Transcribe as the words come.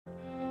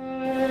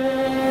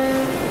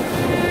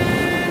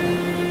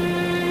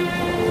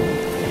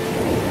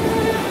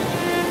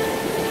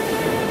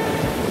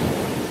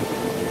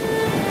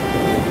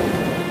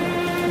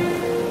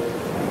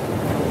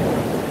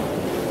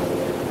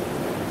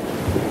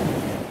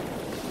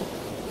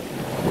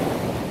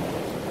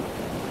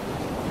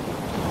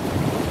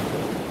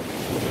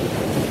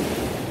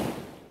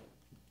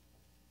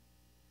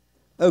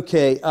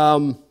Okay,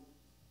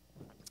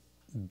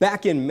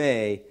 back in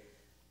May,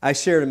 I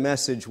shared a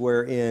message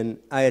wherein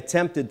I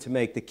attempted to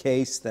make the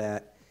case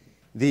that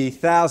the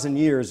 1,000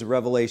 years of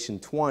Revelation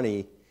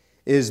 20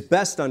 is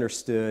best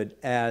understood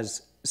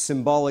as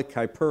symbolic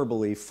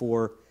hyperbole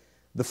for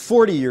the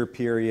 40-year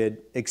period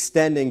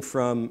extending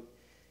from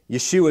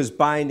Yeshua's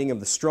binding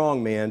of the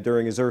strong man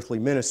during his earthly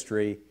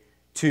ministry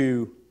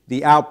to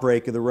the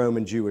outbreak of the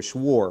Roman-Jewish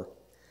War.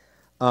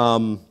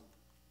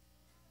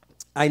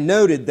 I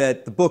noted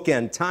that the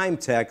bookend time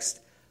text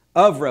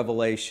of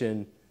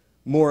Revelation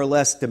more or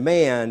less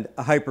demand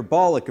a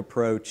hyperbolic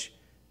approach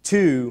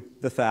to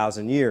the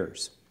 1,000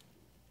 years.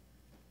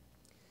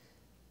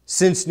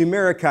 Since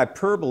numeric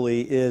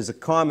hyperbole is a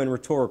common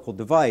rhetorical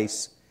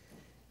device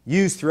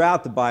used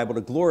throughout the Bible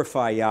to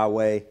glorify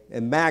Yahweh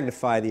and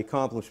magnify the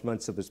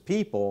accomplishments of his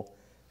people,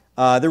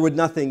 there would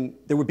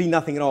be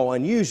nothing at all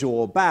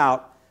unusual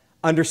about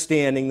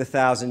understanding the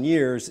 1,000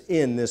 years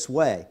in this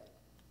way.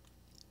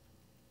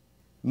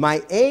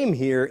 My aim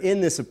here in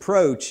this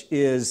approach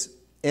is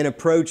an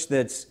approach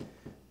that's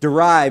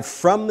derived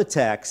from the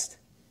text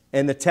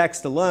and the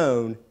text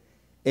alone,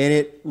 and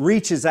it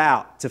reaches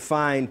out to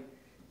find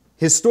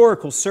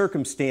historical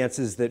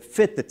circumstances that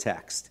fit the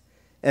text,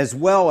 as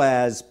well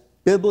as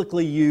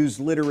biblically used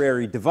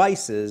literary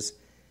devices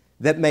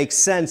that make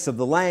sense of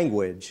the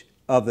language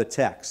of the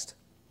text.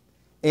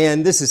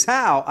 And this is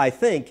how I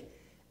think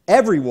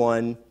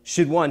everyone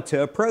should want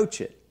to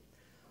approach it.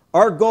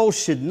 Our goal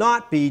should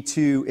not be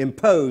to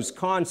impose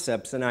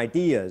concepts and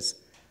ideas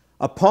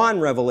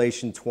upon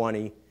Revelation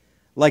 20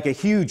 like a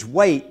huge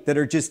weight that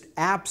are just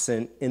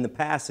absent in the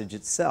passage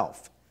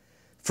itself.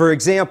 For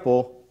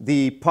example,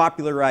 the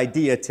popular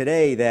idea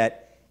today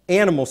that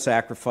animal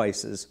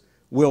sacrifices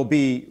will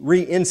be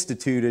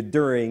reinstituted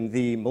during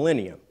the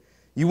Millennium.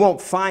 You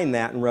won't find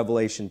that in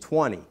Revelation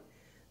 20.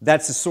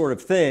 That's the sort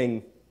of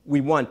thing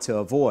we want to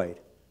avoid.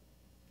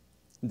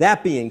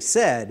 That being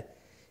said,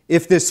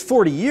 if this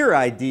 40-year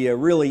idea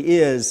really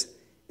is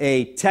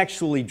a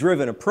textually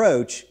driven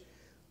approach,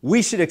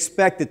 we should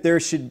expect that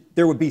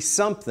there would be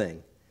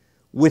something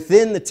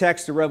within the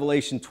text of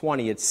Revelation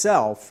 20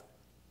 itself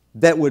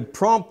that would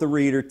prompt the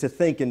reader to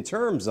think in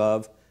terms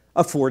of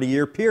a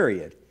 40-year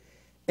period.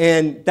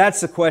 And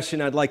that's the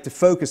question I'd like to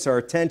focus our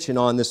attention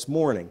on this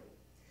morning.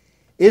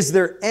 Is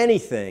there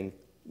anything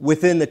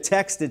within the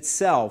text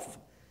itself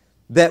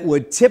that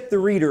would tip the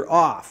reader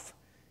off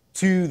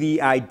to the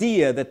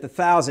idea that the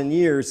 1,000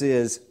 years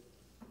is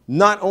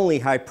not only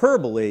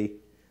hyperbole,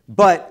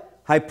 but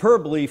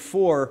hyperbole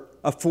for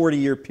a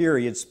 40-year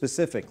period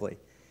specifically?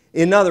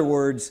 In other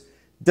words,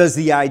 does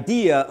the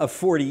idea of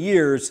 40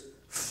 years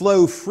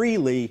flow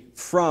freely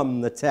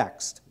from the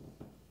text?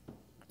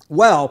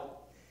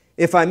 Well,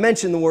 if I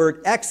mention the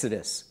word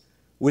Exodus,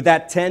 would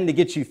that tend to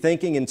get you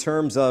thinking in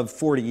terms of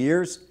 40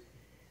 years?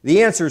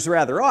 The answer is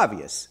rather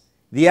obvious.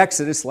 The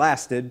Exodus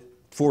lasted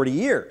 40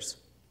 years.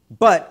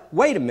 But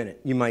wait a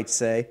minute, you might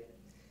say.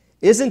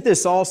 Isn't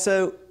this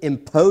also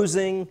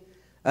imposing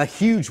a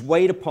huge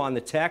weight upon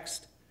the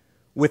text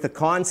with a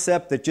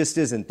concept that just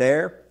isn't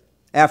there?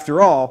 After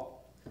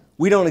all,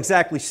 we don't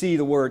exactly see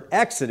the word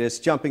Exodus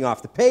jumping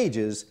off the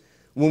pages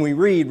when we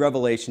read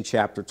Revelation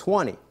chapter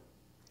 20.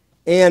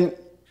 And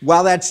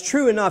while that's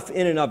true enough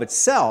in and of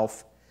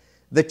itself,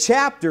 the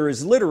chapter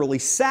is literally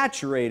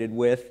saturated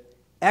with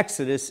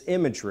Exodus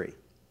imagery.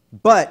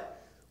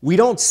 But we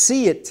don't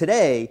see it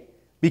today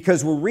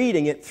because we're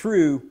reading it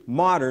through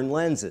modern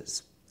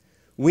lenses.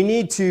 We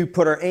need to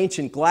put our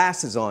ancient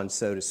glasses on,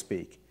 so to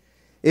speak.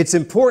 It's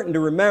important to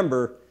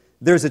remember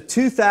there's a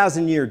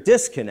 2,000-year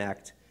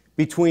disconnect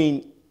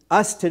between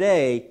us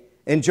today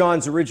and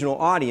John's original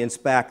audience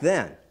back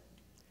then.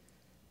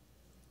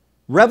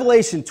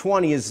 Revelation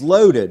 20 is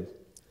loaded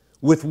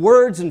with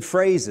words and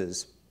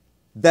phrases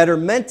that are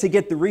meant to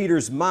get the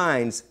reader's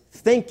minds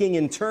thinking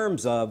in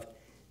terms of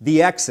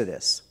the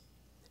Exodus.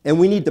 And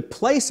we need to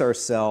place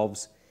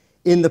ourselves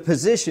in the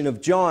position of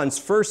John's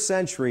first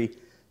century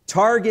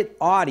target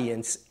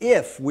audience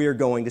if we're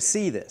going to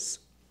see this.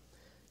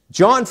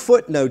 John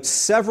footnotes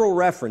several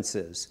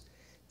references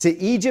to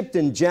Egypt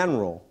in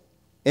general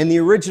and the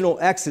original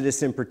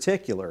Exodus in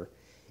particular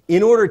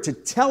in order to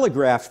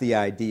telegraph the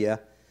idea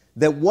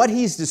that what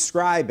he's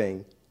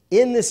describing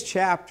in this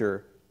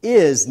chapter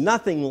is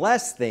nothing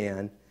less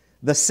than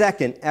the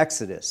second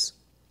Exodus,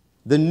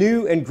 the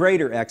new and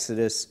greater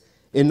Exodus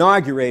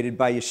inaugurated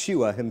by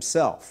Yeshua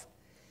himself.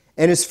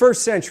 And his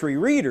first century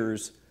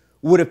readers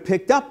would have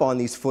picked up on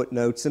these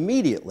footnotes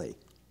immediately.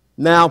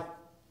 Now,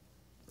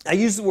 I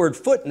use the word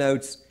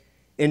footnotes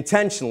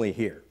intentionally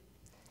here.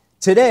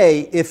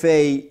 Today, if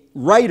a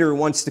writer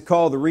wants to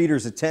call the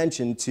reader's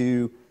attention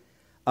to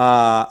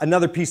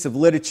another piece of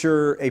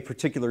literature, a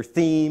particular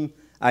theme,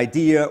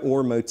 idea,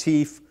 or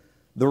motif,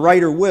 the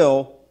writer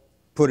will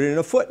put it in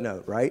a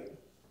footnote, right?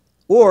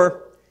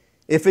 Or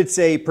if it's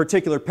a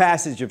particular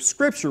passage of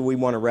Scripture we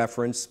want to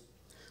reference,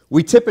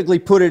 we typically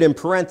put it in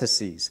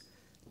parentheses,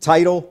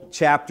 title,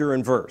 chapter,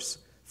 and verse.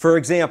 For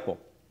example,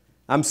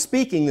 I'm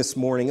speaking this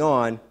morning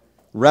on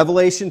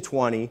Revelation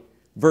 20,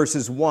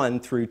 verses 1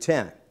 through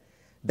 10.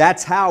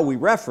 That's how we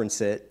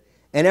reference it,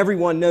 and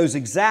everyone knows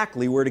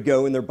exactly where to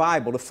go in their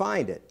Bible to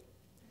find it.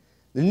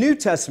 The New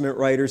Testament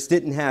writers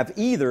didn't have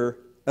either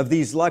of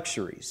these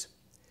luxuries.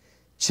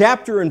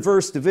 Chapter and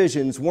verse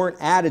divisions weren't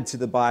added to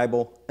the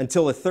Bible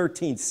until the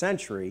 13th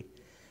century,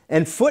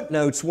 and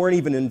footnotes weren't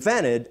even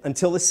invented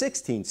until the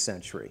 16th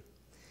century.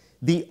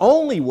 The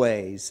only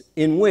ways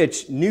in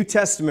which New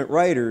Testament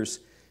writers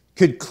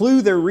could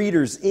clue their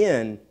readers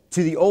in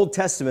to the Old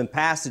Testament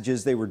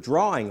passages they were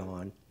drawing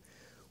on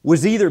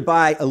was either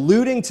by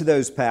alluding to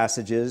those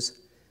passages,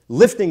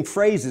 lifting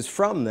phrases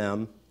from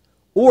them,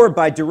 or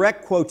by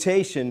direct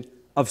quotation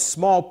of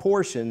small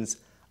portions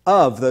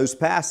of those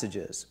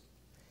passages.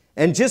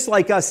 And just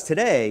like us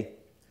today,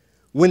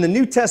 when the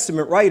New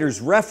Testament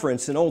writers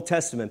reference an Old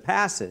Testament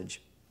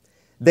passage,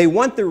 they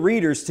want their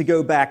readers to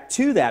go back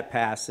to that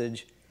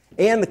passage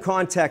and the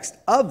context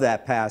of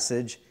that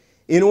passage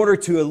in order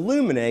to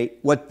illuminate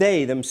what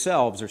they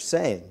themselves are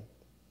saying.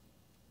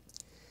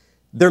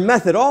 Their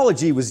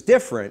methodology was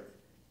different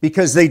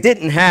because they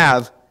didn't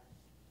have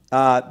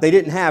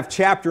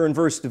chapter and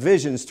verse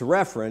divisions to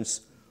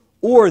reference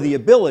or the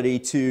ability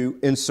to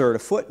insert a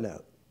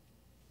footnote.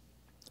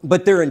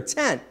 But their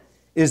intent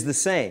is the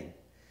same.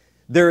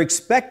 They're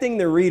expecting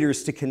their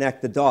readers to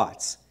connect the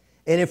dots.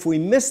 And if we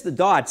miss the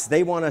dots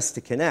they want us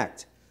to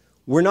connect,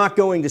 we're not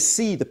going to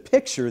see the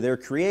picture they're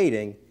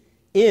creating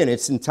in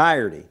its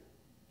entirety.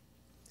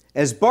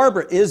 As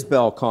Barbara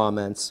Isbell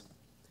comments,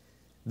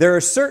 there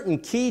are certain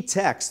key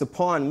texts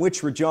upon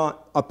which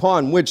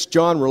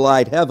John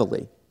relied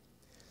heavily.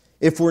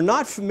 If we're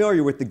not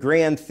familiar with the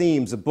grand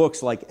themes of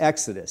books like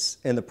Exodus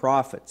and the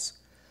prophets,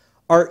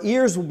 our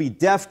ears will be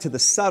deaf to the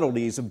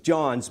subtleties of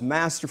John's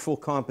masterful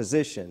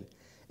composition,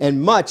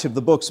 and much of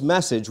the book's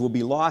message will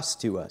be lost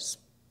to us.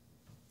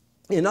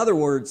 In other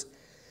words,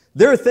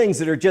 there are things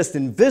that are just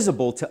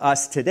invisible to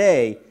us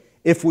today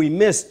if we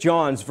miss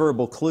John's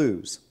verbal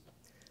clues.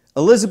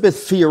 Elizabeth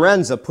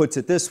Fiorenza puts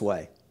it this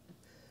way: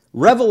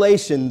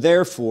 Revelation,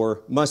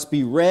 therefore, must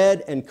be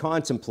read and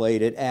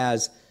contemplated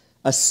as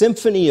a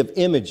symphony of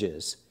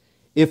images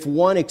if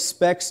one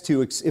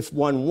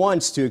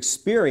wants to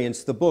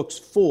experience the book's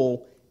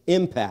full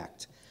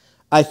impact.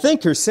 I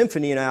think her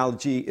symphony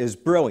analogy is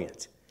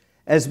brilliant.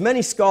 As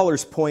many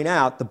scholars point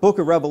out, the book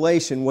of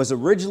Revelation was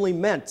originally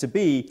meant to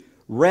be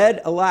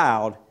read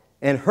aloud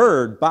and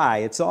heard by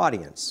its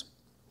audience.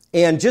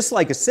 And just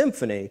like a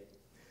symphony,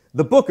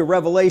 the book of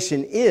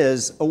Revelation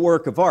is a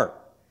work of art,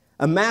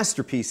 a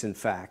masterpiece, in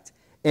fact,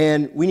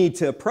 and we need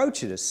to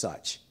approach it as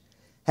such.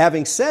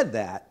 Having said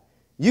that,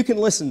 you can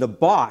listen to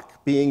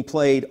Bach being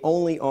played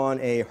only on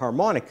a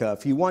harmonica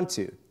if you want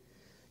to.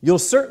 You'll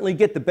certainly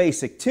get the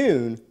basic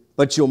tune,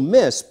 but you'll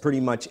miss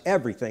pretty much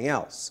everything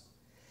else.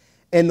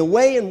 And the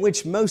way in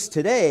which most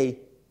today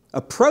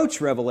approach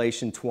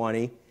Revelation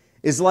 20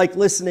 is like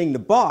listening to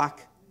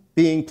Bach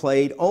being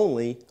played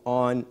only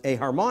on a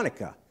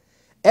harmonica.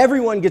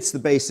 Everyone gets the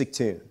basic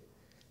tune,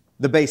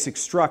 the basic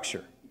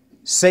structure.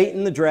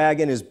 Satan the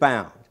dragon is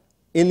bound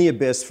in the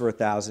abyss for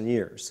 1,000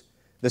 years.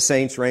 The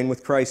saints reign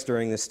with Christ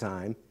during this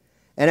time.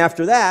 And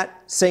after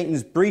that, Satan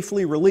is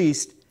briefly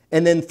released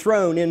and then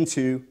thrown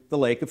into the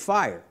lake of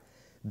fire.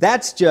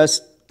 That's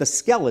just the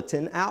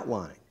skeleton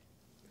outline.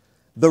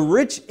 The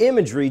rich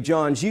imagery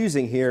John's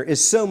using here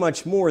is so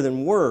much more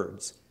than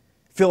words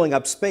filling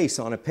up space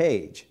on a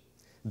page.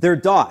 They're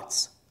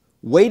dots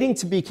waiting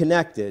to be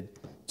connected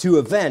to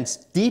events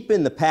deep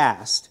in the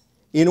past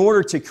in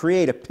order to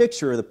create a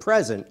picture of the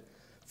present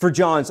for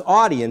John's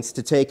audience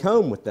to take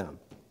home with them.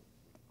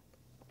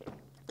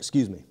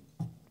 Excuse me.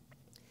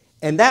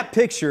 And that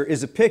picture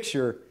is a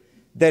picture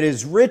that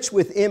is rich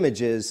with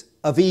images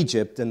of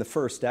Egypt and the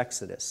first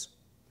Exodus.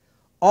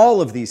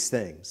 All of these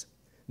things,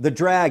 the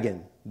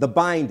dragon, the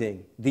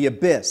binding, the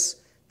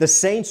abyss, the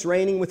saints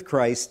reigning with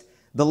Christ,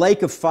 the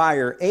lake of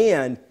fire,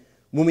 and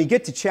when we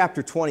get to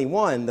chapter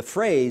 21, the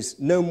phrase,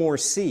 no more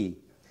sea.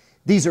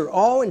 These are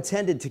all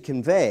intended to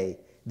convey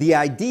the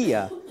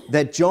idea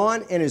that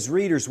John and his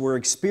readers were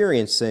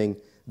experiencing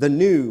the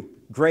new,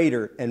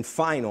 greater, and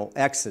final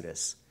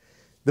Exodus.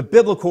 The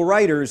biblical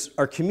writers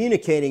are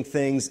communicating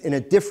things in a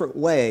different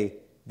way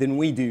than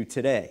we do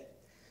today.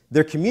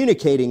 They're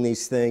communicating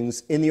these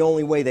things in the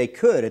only way they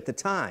could at the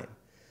time.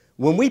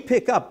 When we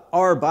pick up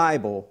our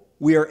Bible,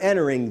 we are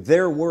entering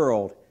their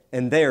world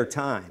and their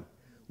time.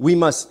 We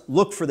must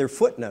look for their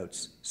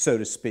footnotes, so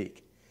to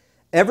speak.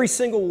 Every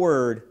single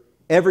word,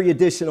 every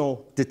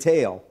additional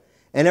detail,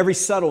 and every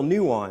subtle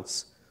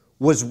nuance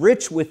was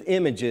rich with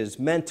images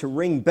meant to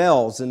ring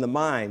bells in the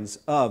minds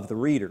of the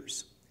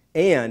readers.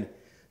 And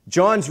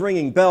John's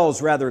ringing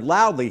bells rather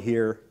loudly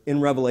here in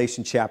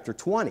Revelation chapter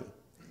 20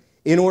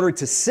 in order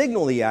to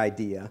signal the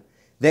idea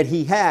that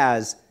he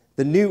has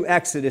the new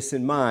Exodus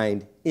in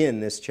mind in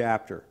this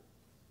chapter.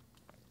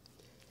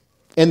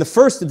 And the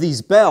first of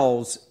these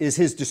bells is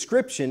his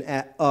description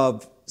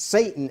of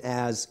Satan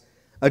as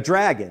a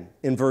dragon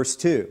in verse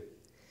 2.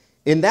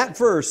 In that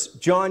verse,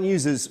 John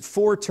uses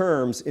 4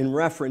 terms in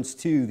reference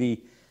to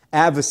the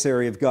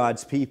adversary of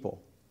God's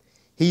people.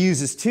 He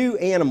uses 2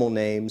 animal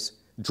names,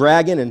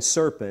 dragon and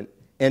serpent,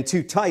 and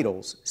two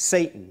titles,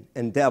 Satan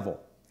and devil.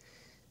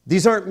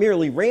 These aren't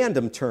merely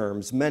random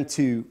terms meant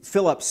to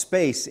fill up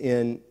space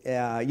in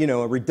a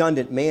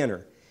redundant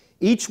manner.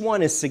 Each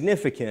one is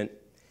significant,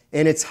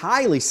 and it's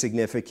highly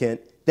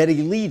significant that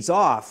he leads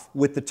off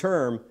with the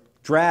term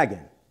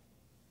dragon.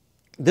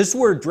 This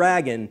word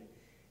dragon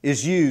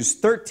is used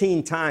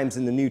 13 times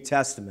in the New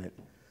Testament,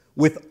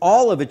 with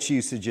all of its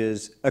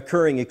usages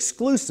occurring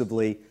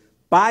exclusively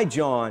by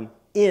John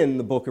in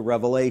the book of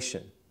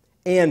Revelation.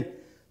 And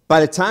by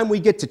the time we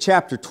get to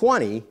chapter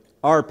 20,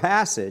 our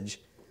passage,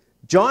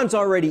 John's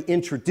already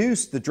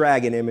introduced the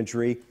dragon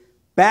imagery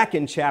back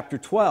in chapter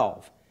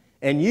 12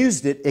 and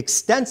used it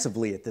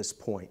extensively at this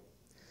point.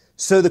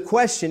 So the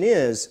question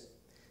is,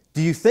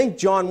 do you think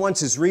John wants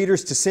his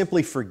readers to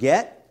simply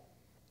forget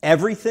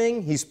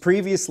everything he's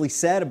previously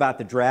said about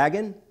the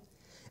dragon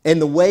and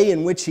the way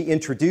in which he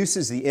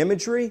introduces the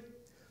imagery?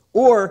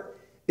 Or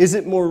is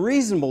it more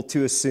reasonable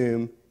to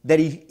assume that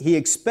he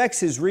expects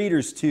his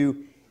readers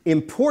to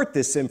import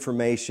this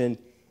information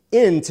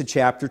into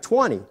chapter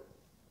 20?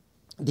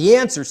 The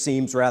answer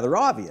seems rather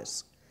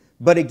obvious.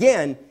 But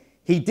again,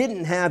 he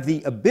didn't have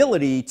the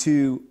ability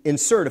to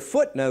insert a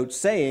footnote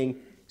saying,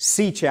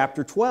 see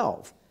chapter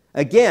 12.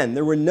 Again,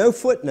 there were no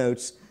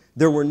footnotes,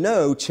 there were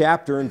no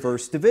chapter and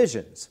verse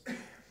divisions.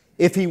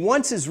 If he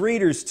wants his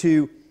readers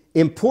to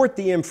import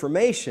the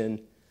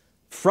information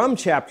from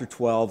chapter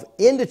 12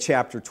 into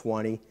chapter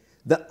 20,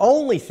 the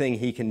only thing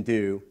he can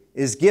do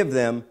is give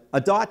them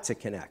a dot to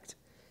connect.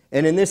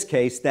 And in this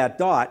case, that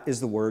dot is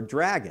the word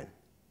dragon.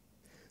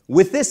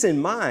 With this in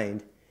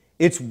mind,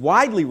 it's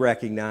widely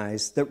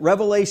recognized that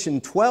Revelation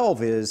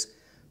 12 is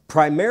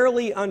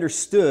primarily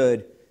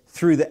understood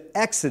through the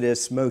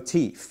Exodus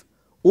motif.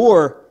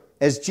 Or,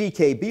 as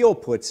G.K. Beale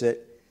puts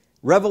it,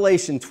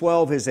 Revelation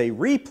 12 is a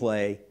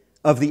replay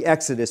of the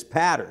Exodus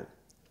pattern.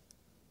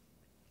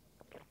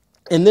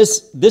 And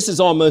this is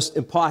almost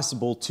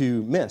impossible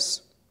to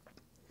miss.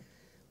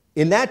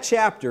 In that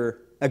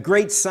chapter, a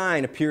great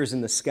sign appears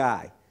in the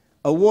sky,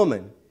 a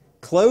woman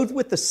clothed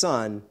with the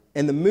sun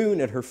and the moon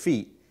at her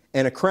feet,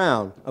 and a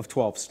crown of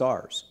 12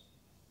 stars.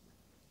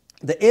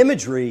 The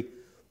imagery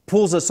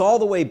pulls us all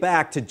the way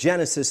back to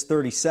Genesis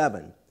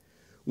 37,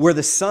 where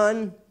the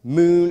sun,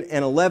 moon,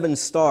 and 11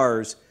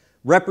 stars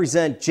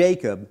represent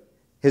Jacob,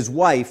 his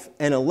wife,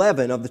 and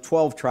 11 of the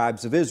 12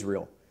 tribes of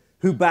Israel,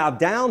 who bow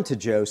down to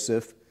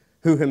Joseph,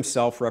 who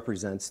himself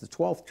represents the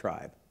 12th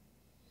tribe.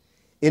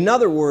 In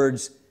other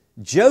words,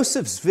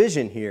 Joseph's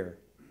vision here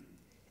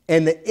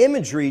and the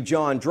imagery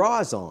John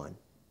draws on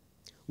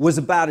was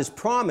about his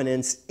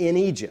prominence in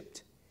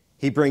Egypt.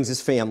 He brings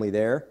his family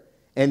there,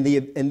 and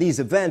these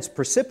events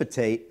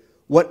precipitate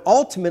what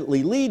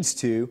ultimately leads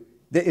to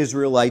the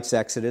Israelites'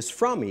 exodus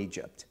from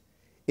Egypt.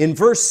 In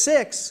verse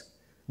 6,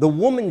 the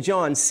woman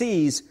John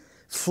sees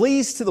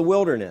flees to the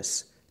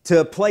wilderness,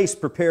 to a place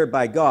prepared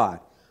by God,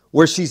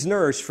 where she's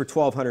nourished for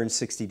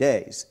 1,260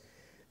 days.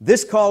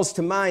 This calls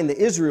to mind the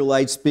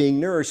Israelites being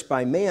nourished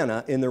by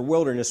manna in their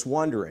wilderness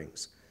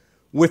wanderings.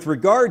 With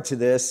regard to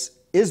this,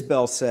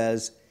 Isbell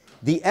says,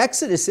 the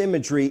Exodus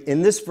imagery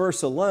in this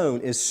verse alone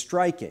is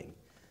striking.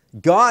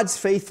 God's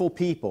faithful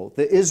people,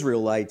 the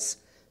Israelites,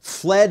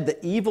 fled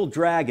the evil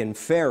dragon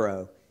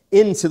Pharaoh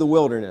into the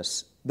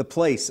wilderness, the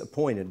place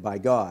appointed by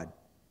God.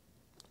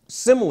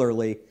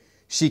 Similarly,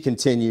 she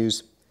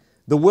continues,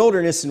 the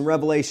wilderness in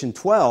Revelation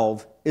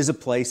 12 is a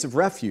place of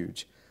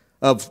refuge,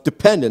 of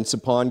dependence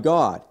upon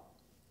God.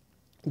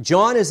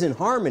 John is in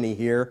harmony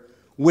here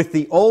with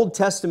the Old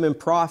Testament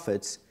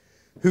prophets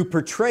who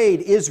portrayed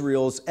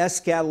Israel's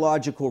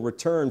eschatological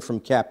return from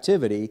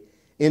captivity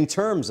in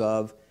terms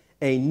of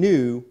a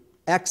new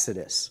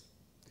exodus.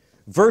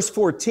 Verse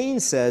 14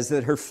 says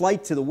that her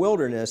flight to the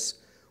wilderness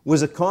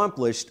was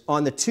accomplished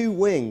on the two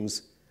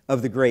wings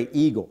of the great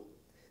eagle.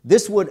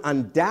 This would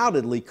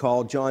undoubtedly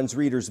call John's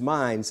readers'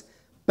 minds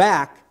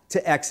back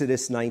to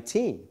Exodus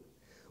 19.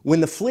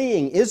 When the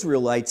fleeing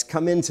Israelites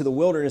come into the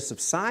wilderness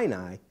of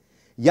Sinai,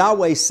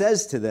 Yahweh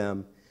says to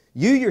them,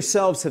 you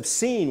yourselves have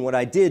seen what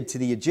I did to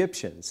the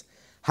Egyptians,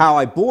 how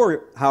I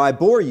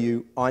bore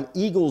you on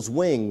eagle's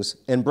wings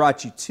and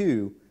brought you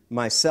to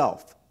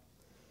myself.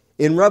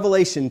 In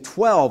Revelation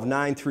 12,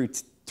 9 through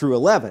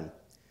 11,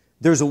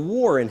 there's a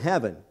war in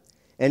heaven,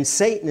 and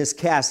Satan is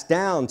cast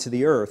down to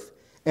the earth,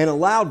 and a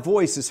loud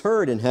voice is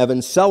heard in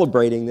heaven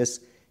celebrating this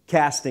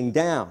casting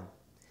down.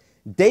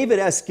 David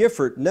S.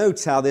 Gifford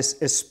notes how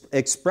this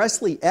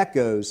expressly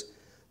echoes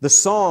the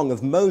song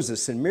of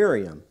Moses and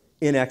Miriam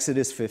in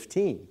Exodus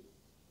 15.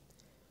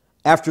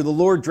 After the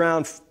Lord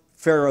drowned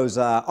Pharaoh's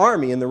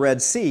army in the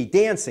Red Sea,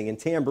 dancing and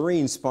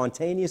tambourines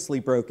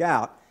spontaneously broke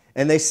out,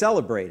 and they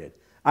celebrated.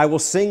 I will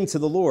sing to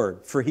the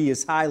Lord, for he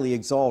is highly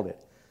exalted.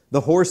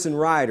 The horse and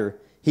rider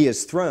he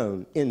has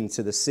thrown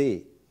into the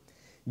sea.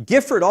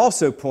 Gifford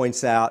also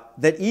points out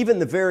that even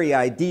the very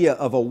idea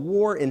of a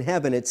war in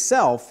heaven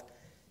itself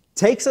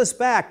takes us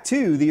back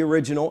to the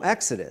original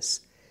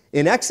Exodus.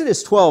 In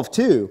Exodus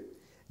 12:2,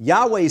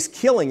 Yahweh's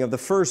killing of the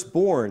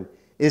firstborn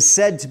is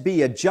said to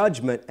be a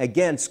judgment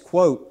against,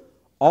 quote,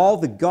 all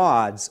the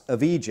gods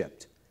of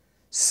Egypt.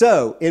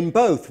 So, in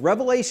both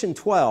Revelation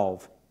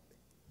 12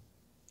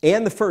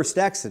 and the first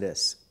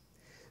Exodus,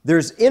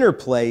 there's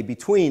interplay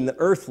between the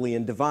earthly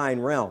and divine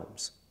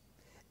realms.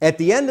 At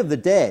the end of the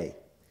day,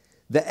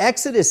 the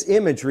Exodus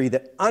imagery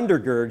that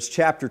undergirds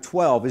chapter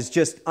 12 is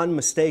just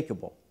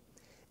unmistakable.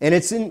 And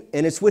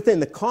it's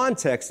within the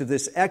context of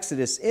this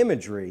Exodus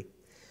imagery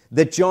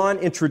that John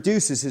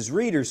introduces his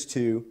readers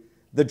to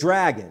the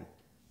dragon,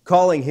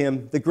 calling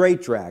him the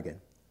great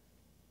dragon.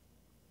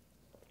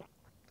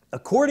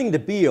 According to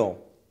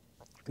Beale,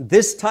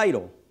 this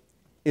title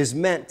is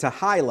meant to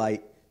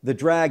highlight the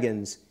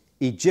dragon's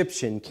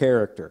Egyptian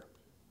character.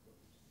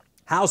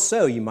 How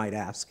so, you might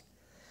ask?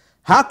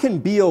 How can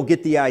Beale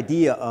get the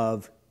idea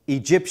of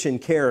Egyptian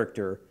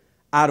character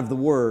out of the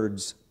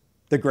words,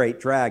 the great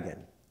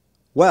dragon?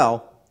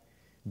 Well,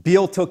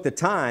 Beale took the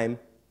time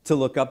to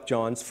look up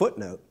John's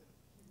footnote,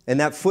 and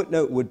that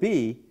footnote would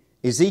be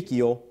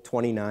Ezekiel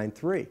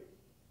 29:3.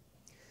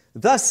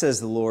 Thus says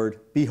the Lord,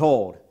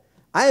 behold,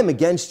 I am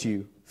against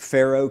you,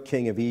 Pharaoh,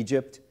 king of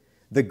Egypt,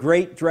 the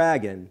great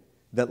dragon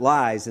that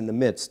lies in the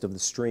midst of the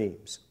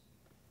streams.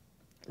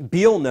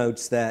 Beale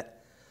notes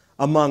that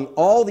among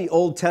all the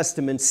Old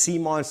Testament sea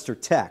monster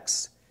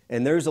texts,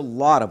 and there's a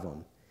lot of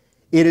them,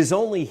 it is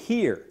only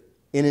here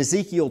in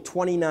Ezekiel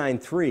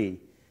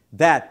 29:3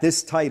 that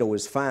this title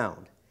is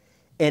found.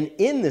 And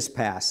in this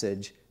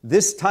passage,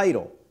 this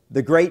title,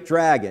 the great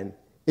dragon,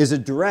 is a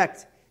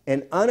direct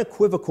and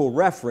unequivocal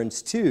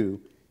reference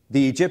to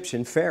the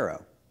Egyptian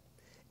Pharaoh.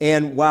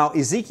 And while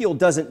Ezekiel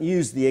doesn't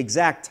use the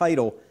exact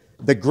title,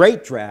 the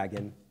great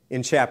dragon,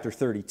 in chapter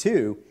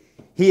 32,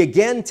 he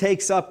again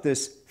takes up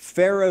this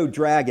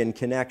Pharaoh-dragon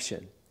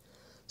connection.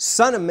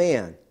 Son of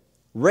man,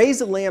 raise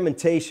a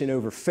lamentation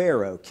over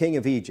Pharaoh, king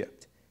of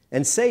Egypt,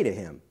 and say to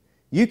him,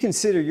 you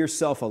consider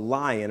yourself a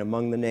lion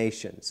among the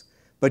nations,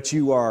 but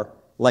you are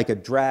like a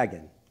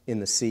dragon in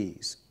the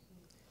seas.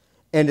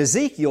 And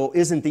Ezekiel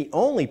isn't the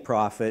only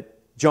prophet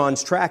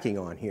John's tracking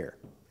on here.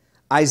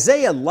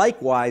 Isaiah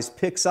likewise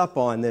picks up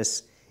on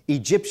this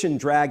Egyptian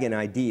dragon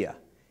idea.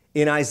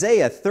 In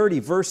Isaiah 30,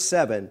 verse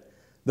 7,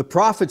 the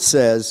prophet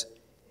says,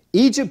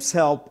 Egypt's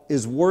help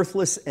is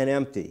worthless and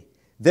empty.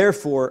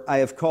 Therefore, I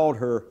have called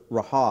her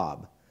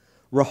Rahab.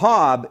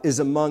 Rahab is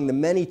among the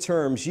many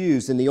terms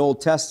used in the Old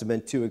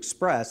Testament to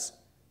express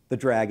the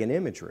dragon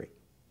imagery.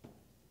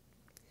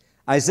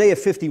 Isaiah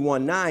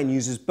 51:9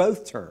 uses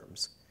both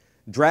terms,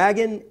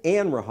 dragon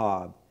and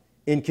Rahab,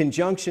 in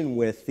conjunction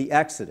with the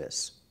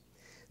Exodus.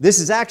 This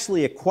is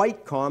actually a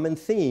quite common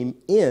theme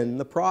in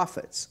the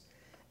prophets.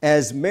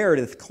 As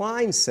Meredith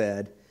Kline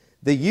said,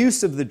 the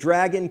use of the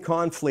dragon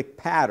conflict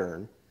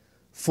pattern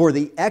for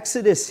the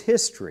Exodus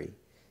history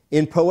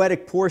in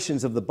poetic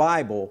portions of the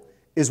Bible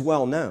is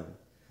well known.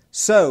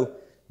 So,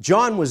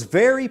 John was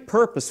very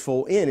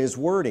purposeful in his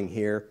wording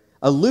here,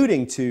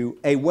 alluding to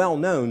a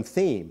well-known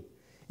theme.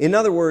 In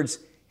other words,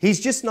 he's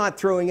just not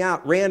throwing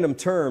out random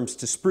terms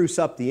to spruce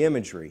up the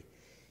imagery.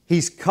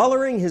 He's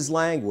coloring his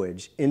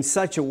language in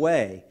such a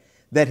way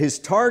that his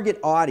target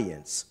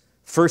audience,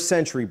 first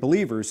century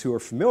believers who are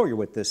familiar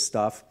with this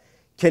stuff,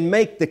 can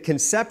make the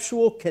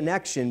conceptual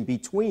connection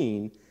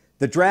between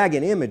the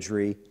dragon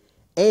imagery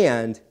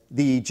and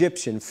the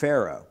Egyptian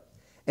Pharaoh.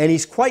 And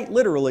he's quite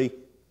literally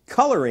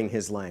coloring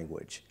his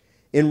language.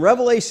 In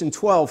Revelation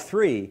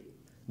 12:3,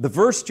 the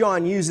verse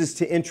John uses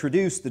to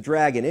introduce the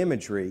dragon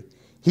imagery,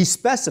 he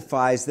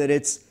specifies that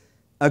it's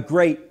a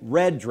great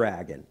red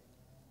dragon.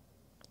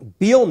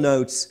 Beale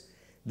notes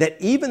that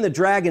even the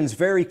dragon's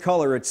very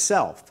color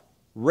itself,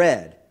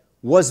 red,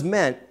 was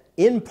meant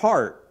in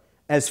part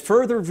as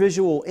further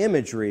visual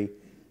imagery,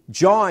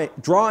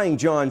 drawing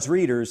John's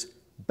readers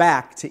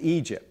back to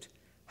Egypt.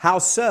 How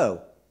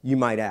so, you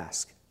might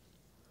ask?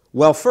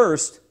 Well,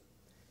 first,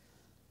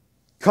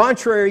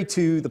 contrary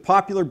to the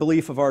popular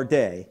belief of our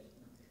day,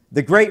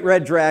 the great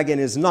red dragon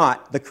is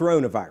not the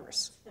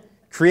coronavirus,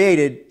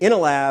 created in a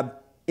lab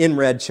in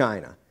red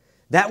China.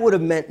 That would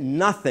have meant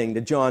nothing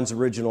to John's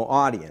original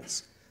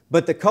audience.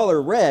 But the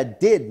color red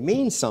did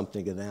mean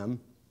something to them,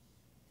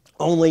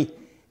 only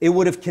it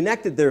would have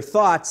connected their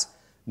thoughts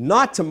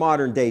not to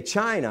modern-day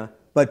China,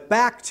 but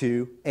back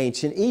to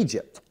ancient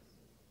Egypt.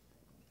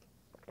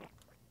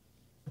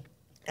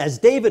 As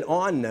David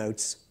Ahn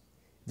notes,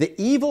 the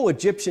evil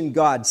Egyptian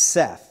god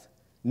Seth,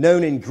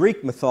 known in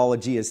Greek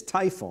mythology as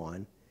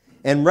Typhon,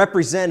 and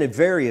represented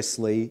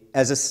variously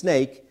as a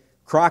snake,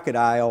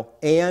 crocodile,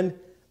 and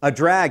a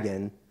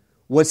dragon,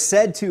 was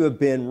said to have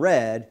been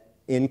red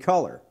in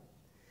color.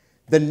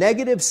 The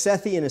negative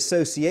Sethian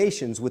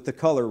associations with the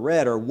color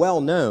red are well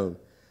known,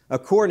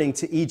 according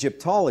to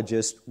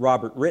Egyptologist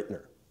Robert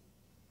Rittner.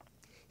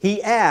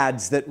 He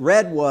adds that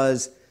red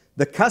was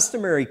the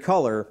customary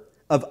color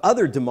of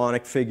other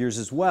demonic figures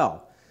as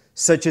well,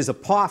 such as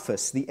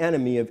Apophis, the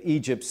enemy of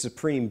Egypt's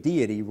supreme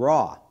deity,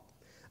 Ra.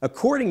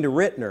 According to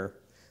Rittner,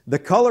 the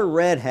color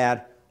red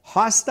had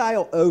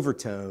hostile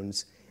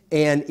overtones,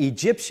 and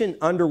Egyptian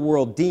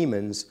underworld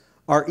demons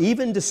are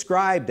even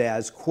described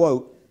as,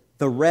 quote,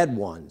 the red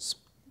ones.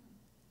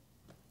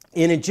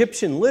 In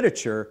Egyptian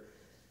literature,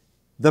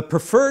 the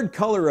preferred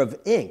color of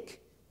ink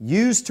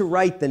used to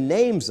write the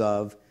names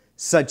of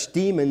such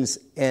demons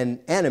and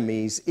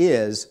enemies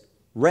is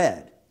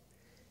red.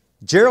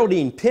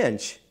 Geraldine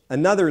Pinch,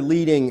 another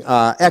leading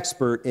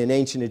expert in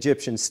ancient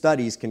Egyptian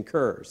studies,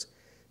 concurs.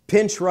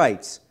 Pinch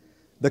writes,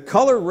 "The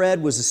color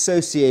red was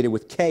associated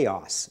with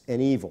chaos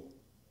and evil.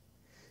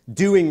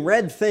 Doing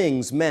red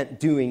things meant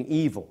doing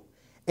evil,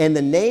 and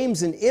the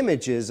names and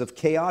images of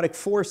chaotic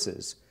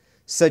forces,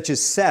 such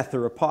as Seth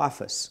or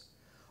Apophis,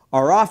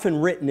 are often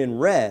written in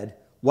red,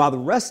 while the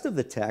rest of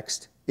the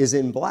text is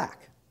in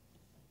black.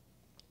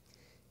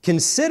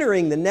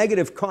 Considering the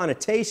negative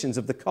connotations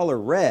of the color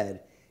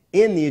red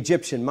in the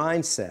Egyptian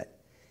mindset,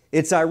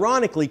 it's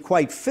ironically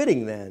quite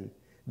fitting then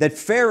that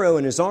Pharaoh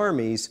and his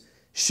armies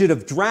should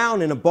have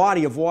drowned in a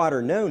body of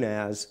water known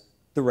as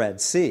the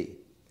Red Sea."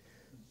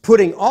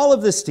 Putting all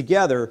of this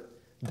together,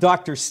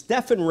 Dr.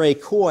 Stephen Ray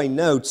Coy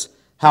notes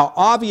how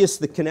obvious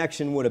the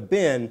connection would have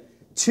been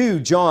to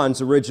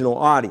John's original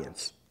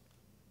audience.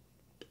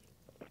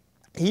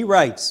 He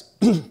writes,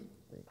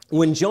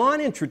 "When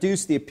John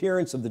introduced the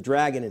appearance of the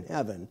dragon in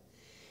heaven,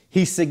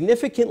 he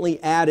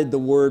significantly added the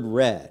word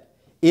red.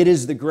 It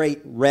is the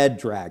great red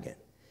dragon.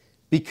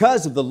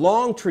 Because of the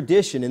long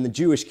tradition in the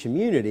Jewish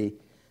community,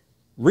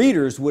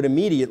 readers would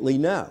immediately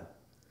know.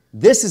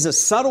 This is a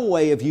subtle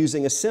way of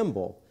using a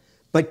symbol,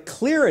 but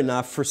clear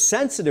enough for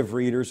sensitive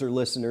readers or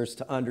listeners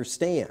to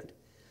understand."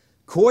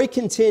 Coy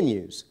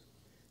continues,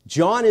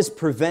 John is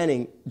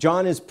presenting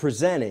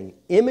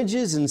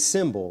images and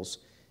symbols,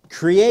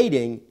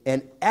 creating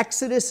an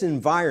Exodus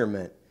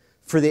environment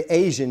for the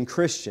Asian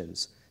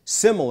Christians,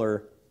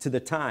 similar to the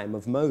time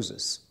of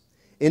Moses.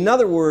 In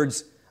other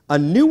words, a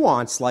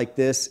nuance like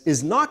this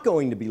is not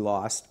going to be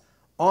lost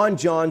on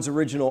John's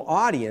original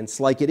audience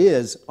like it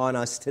is on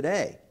us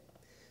today.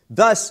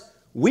 Thus,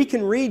 we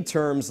can read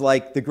terms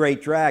like the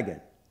great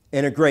dragon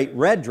and a great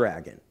red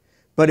dragon,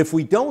 but if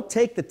we don't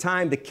take the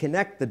time to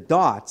connect the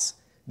dots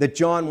that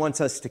John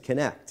wants us to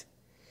connect,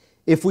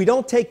 if we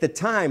don't take the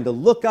time to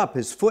look up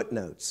his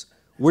footnotes,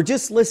 we're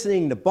just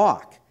listening to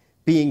Bach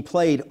being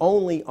played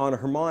only on a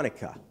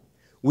harmonica.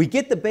 We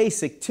get the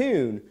basic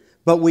tune,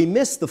 but we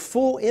miss the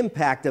full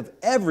impact of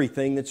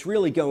everything that's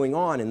really going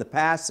on in the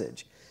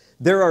passage.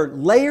 There are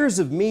layers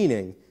of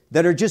meaning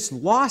that are just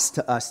lost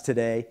to us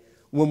today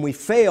when we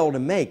fail to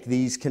make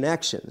these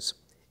connections.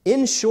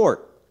 In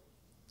short,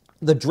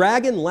 the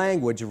dragon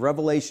language of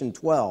Revelation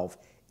 12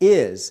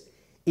 is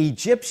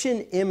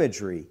Egyptian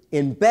imagery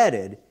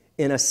embedded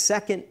in a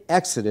second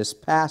Exodus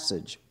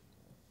passage.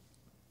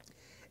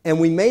 And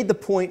we made the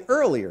point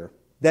earlier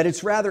that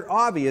it's rather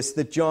obvious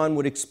that John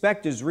would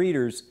expect his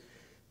readers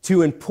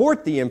to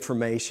import the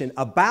information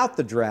about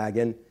the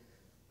dragon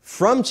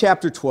from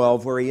chapter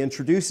 12, where he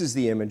introduces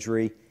the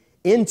imagery,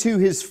 into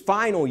his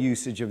final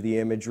usage of the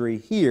imagery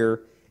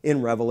here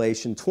in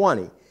Revelation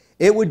 20.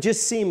 It would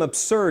just seem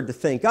absurd to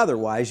think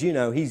otherwise. You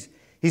know, he's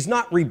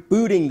not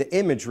rebooting the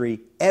imagery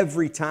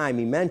every time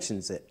he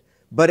mentions it.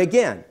 But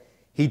again,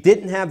 he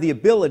didn't have the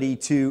ability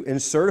to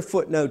insert a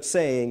footnote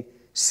saying,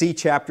 see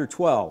chapter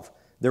 12.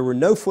 There were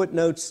no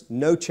footnotes,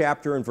 no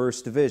chapter and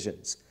verse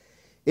divisions.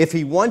 If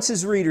he wants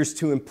his readers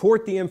to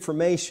import the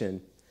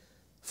information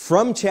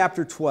from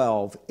chapter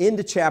 12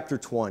 into chapter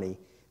 20,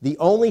 the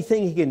only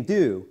thing he can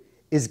do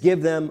is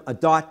give them a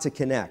dot to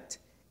connect.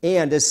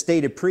 And as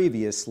stated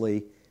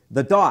previously,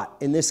 the dot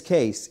in this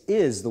case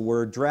is the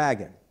word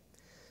dragon.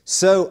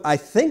 So I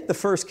think the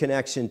first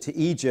connection to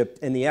Egypt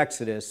and the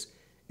Exodus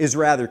is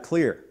rather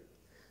clear.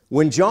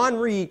 When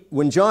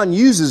John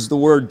uses the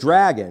word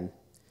dragon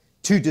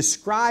to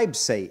describe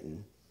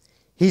Satan,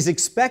 he's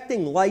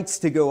expecting lights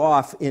to go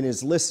off in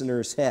his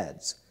listeners'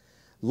 heads.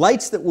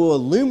 Lights that will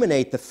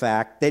illuminate the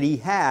fact that he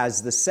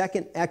has the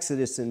second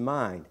Exodus in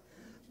mind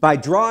by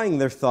drawing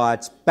their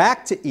thoughts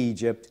back to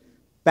Egypt,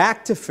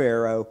 back to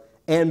Pharaoh,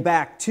 and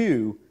back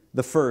to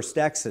the first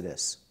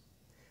Exodus.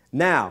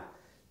 Now,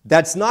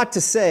 that's not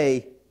to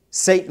say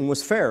Satan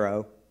was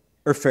Pharaoh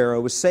or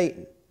Pharaoh was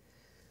Satan.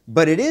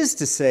 But it is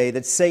to say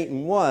that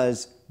Satan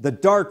was the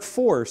dark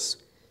force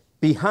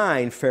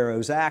behind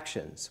Pharaoh's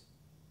actions.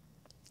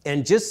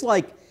 And just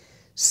like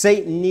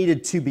Satan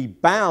needed to be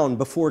bound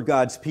before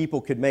God's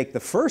people could make the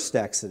first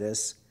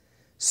Exodus,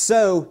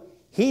 so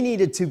he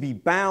needed to be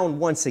bound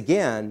once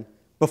again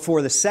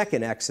before the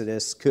second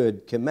Exodus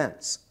could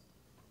commence.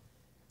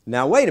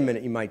 Now, wait a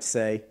minute, you might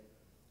say.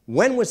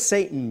 When was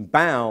Satan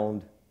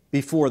bound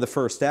before the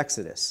first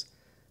Exodus?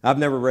 I've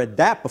never read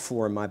that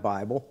before in my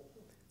Bible.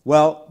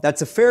 Well,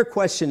 that's a fair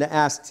question to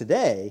ask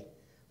today,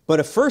 but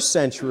a first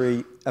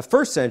century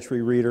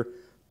reader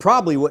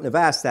probably wouldn't have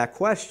asked that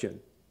question.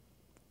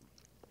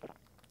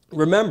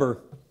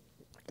 Remember,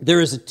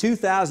 there is a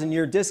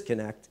 2,000-year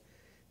disconnect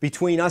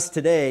between us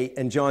today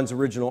and John's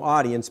original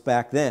audience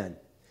back then.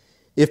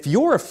 If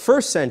you're a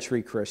first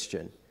century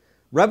Christian,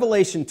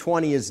 Revelation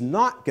 20 is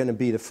not going to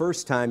be the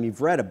first time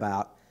you've read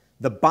about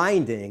the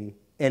binding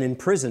and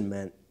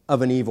imprisonment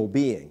of an evil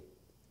being.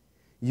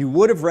 You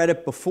would have read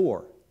it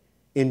before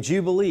in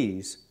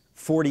Jubilees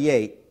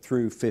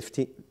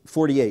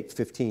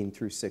 48:15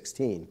 through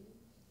 16.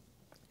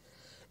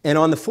 And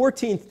on the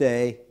 14th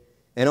day,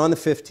 and on the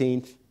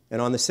 15th,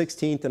 and on the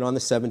 16th, and on the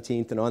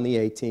 17th, and on the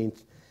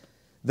 18th,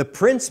 the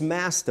prince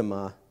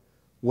Mastema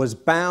was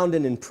bound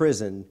and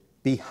imprisoned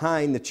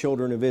behind the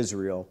children of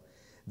Israel,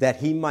 that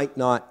he might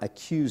not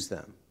accuse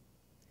them.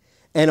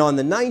 And on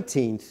the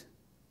 19th,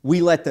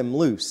 we let them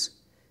loose,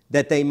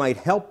 that they might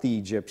help the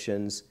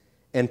Egyptians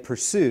and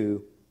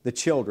pursue the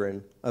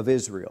children of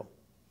Israel.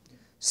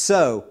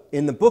 So,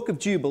 in the book of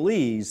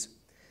Jubilees,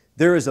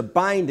 there is a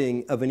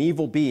binding of an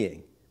evil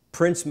being,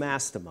 Prince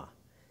Mastema,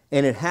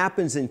 and it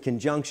happens in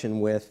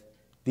conjunction with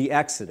the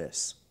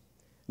Exodus.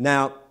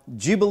 Now,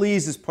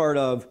 Jubilees is part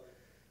of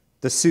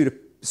the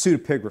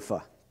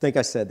pseudepigrapha. I think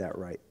I said that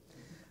right.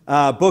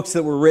 Books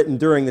that were written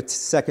during the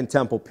Second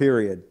Temple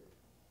period.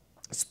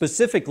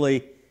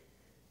 Specifically,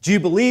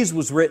 Jubilees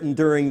was written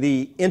during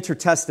the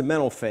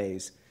intertestamental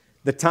phase,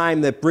 the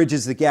time that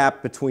bridges the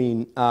gap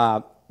between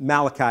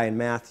Malachi and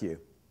Matthew.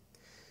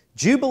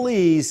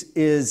 Jubilees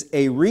is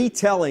a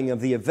retelling of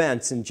the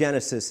events in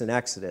Genesis and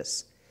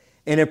Exodus,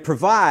 and it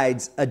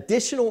provides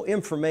additional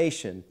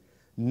information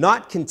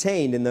not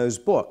contained in those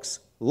books,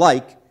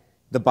 like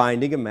the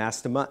binding of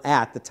Mastema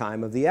at the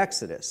time of the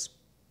Exodus.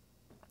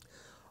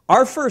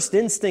 Our first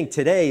instinct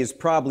today is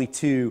probably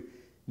to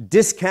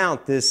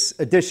discount this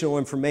additional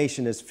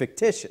information as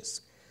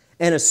fictitious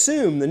and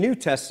assume the New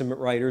Testament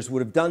writers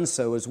would have done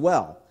so as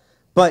well.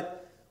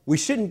 But we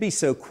shouldn't be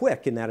so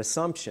quick in that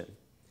assumption.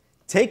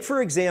 Take,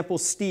 for example,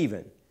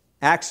 Stephen,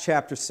 Acts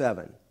chapter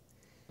 7.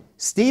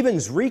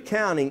 Stephen's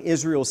recounting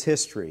Israel's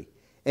history,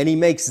 and he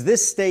makes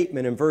this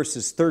statement in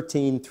verses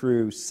 13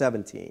 through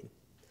 17.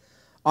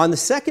 On the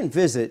second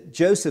visit,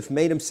 Joseph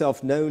made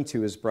himself known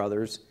to his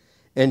brothers,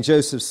 and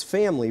Joseph's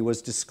family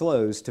was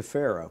disclosed to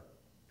Pharaoh.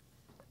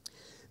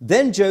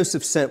 Then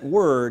Joseph sent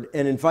word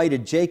and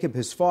invited Jacob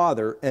his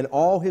father and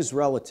all his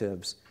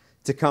relatives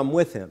to come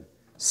with him,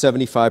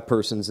 75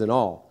 persons in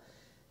all.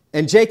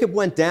 And Jacob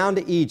went down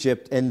to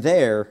Egypt, and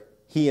there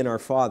he and our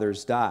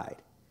fathers died.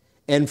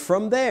 And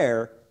from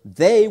there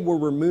they were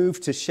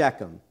removed to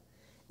Shechem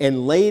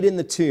and laid in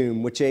the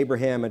tomb which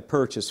Abraham had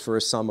purchased for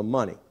a sum of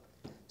money.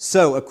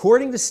 So,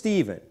 according to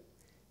Stephen,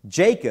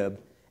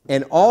 Jacob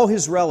and all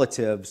his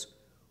relatives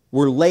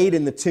were laid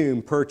in the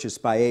tomb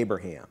purchased by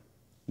Abraham.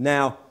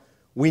 Now,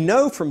 we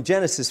know from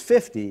Genesis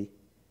 50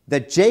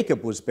 that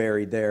Jacob was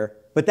buried there,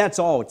 but that's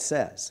all it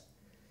says.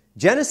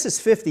 Genesis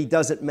 50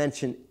 doesn't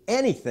mention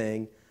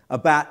anything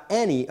about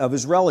any of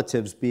his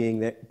relatives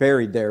being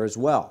buried there as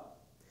well.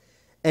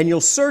 And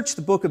you'll search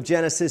the book of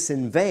Genesis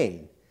in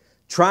vain,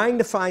 trying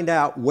to find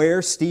out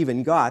where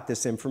Stephen got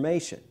this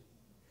information.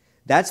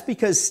 That's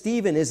because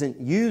Stephen isn't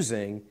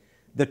using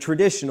the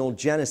traditional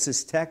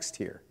Genesis text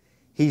here.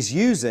 He's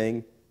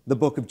using the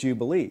book of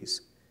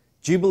Jubilees.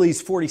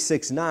 Jubilees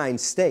 46:9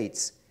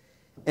 states,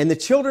 "And the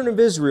children of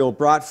Israel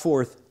brought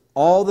forth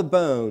all the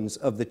bones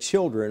of the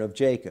children of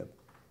Jacob,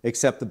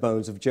 except the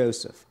bones of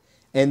Joseph.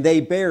 And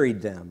they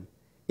buried them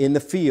in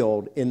the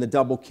field, in the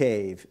double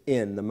cave,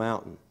 in the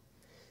mountain."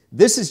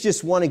 This is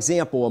just one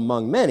example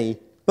among many,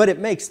 but it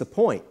makes the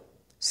point.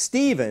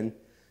 Stephen,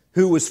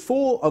 who was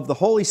full of the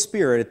Holy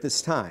Spirit at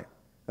this time,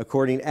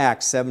 according to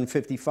Acts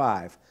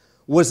 7:55,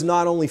 was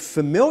not only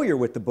familiar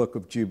with the book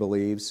of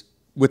Jubilees,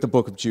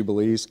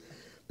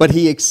 but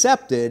he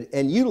accepted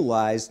and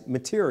utilized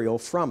material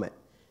from it.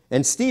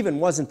 And Stephen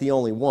wasn't the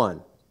only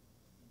one.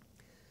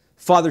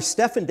 Father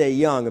Stephen Day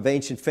Young of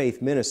Ancient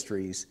Faith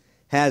Ministries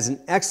has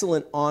an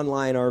excellent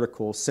online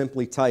article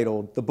simply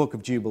titled "The Book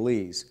of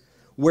Jubilees,"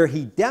 where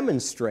he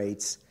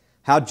demonstrates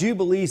how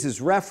Jubilees is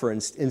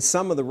referenced in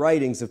some of the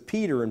writings of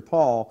Peter and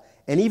Paul,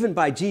 and even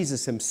by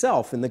Jesus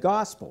himself in the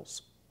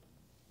Gospels.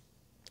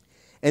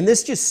 And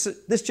this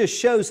just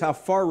shows how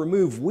far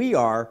removed we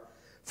are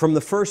from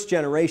the first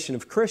generation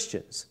of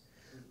Christians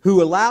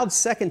who allowed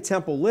Second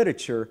Temple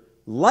literature,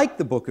 like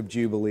the Book of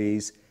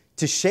Jubilees,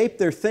 to shape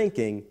their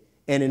thinking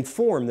and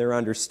inform their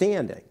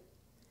understanding.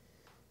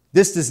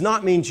 This does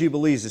not mean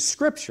Jubilees is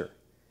Scripture,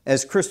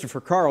 as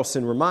Christopher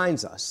Carlson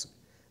reminds us,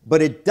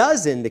 but it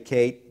does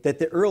indicate that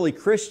the early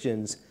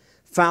Christians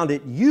found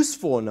it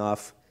useful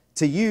enough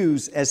to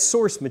use as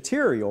source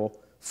material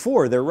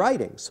for their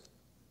writings.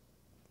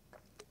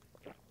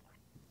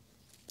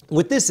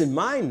 With this in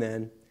mind,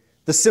 then,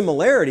 the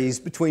similarities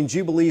between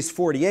Jubilees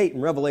 48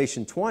 and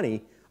Revelation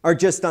 20 are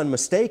just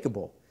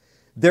unmistakable.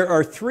 There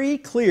are three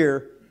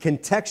clear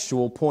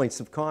contextual points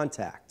of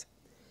contact.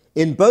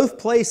 In both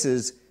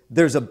places,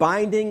 there's a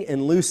binding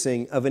and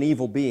loosing of an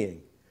evil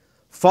being,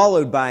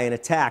 followed by an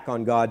attack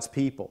on God's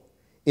people.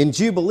 In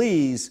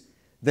Jubilees,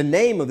 the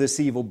name of this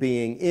evil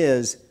being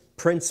is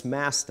Prince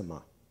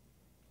Mastema.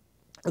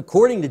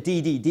 According to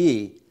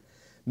DDD,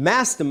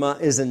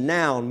 Mastema is a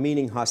noun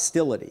meaning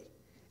hostility,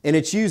 and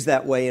it's used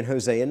that way in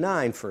Hosea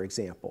 9, for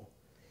example.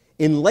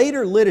 In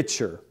later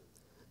literature,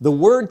 the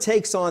word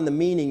takes on the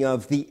meaning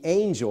of the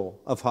angel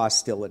of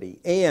hostility,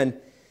 and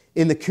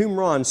in the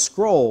Qumran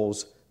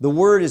scrolls, the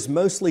word is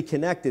mostly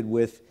connected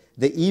with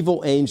the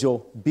evil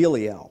angel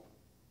Belial.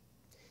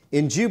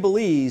 In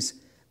Jubilees,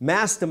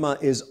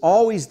 Mastema is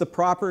always the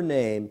proper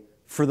name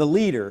for the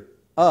leader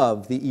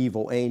of the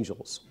evil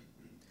angels.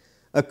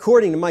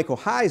 According to Michael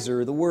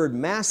Heiser, the word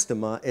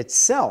mastema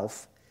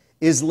itself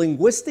is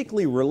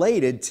linguistically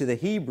related to the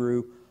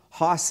Hebrew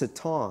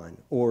ha-satan,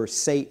 or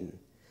Satan.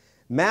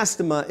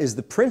 Mastema is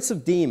the prince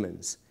of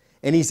demons,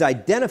 and he's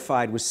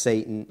identified with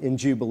Satan in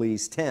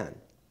Jubilees 10.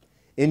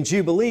 In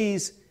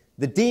Jubilees,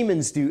 the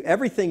demons do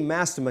everything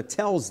Mastema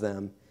tells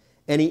them,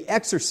 and he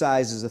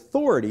exercises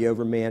authority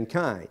over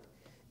mankind.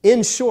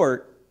 In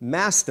short,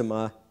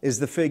 Mastema is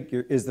the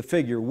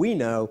figure we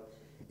know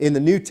in the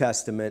New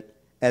Testament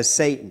as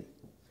Satan.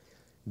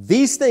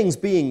 These things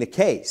being the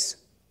case,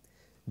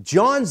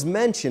 John's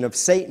mention of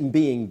Satan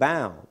being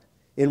bound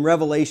in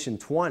Revelation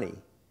 20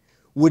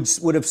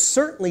 would have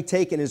certainly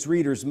taken his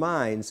readers'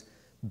 minds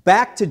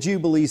back to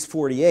Jubilees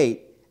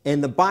 48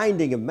 and the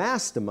binding of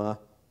Mastema,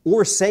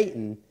 or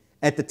Satan,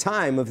 at the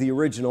time of the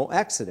original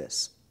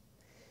Exodus.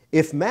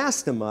 If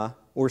Mastema,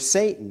 or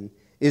Satan,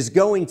 is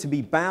going to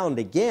be bound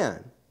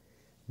again,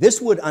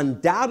 this would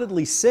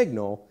undoubtedly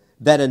signal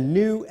that a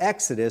new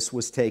Exodus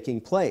was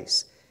taking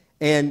place.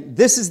 And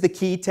this is the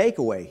key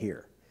takeaway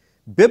here.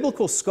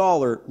 Biblical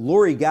scholar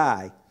Lori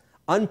Guy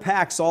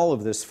unpacks all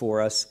of this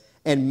for us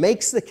and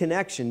makes the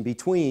connection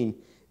between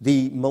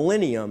the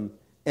Millennium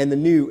and the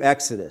new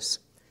Exodus.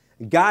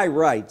 Guy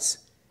writes,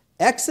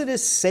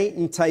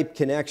 Exodus-Satan-type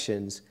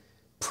connections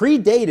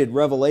predated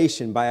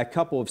Revelation by a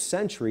couple of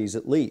centuries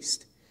at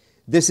least.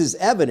 This is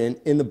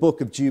evident in the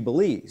book of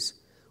Jubilees,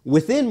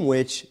 within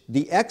which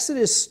the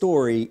Exodus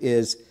story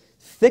is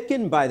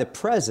thickened by the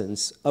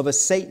presence of a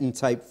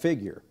Satan-type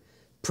figure,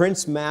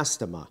 Prince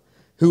Mastema,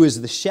 who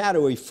is the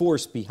shadowy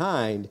force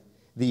behind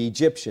the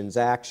Egyptians'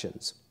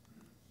 actions.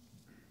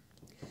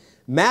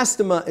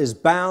 Mastema is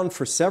bound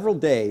for several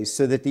days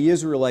so that the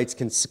Israelites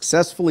can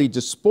successfully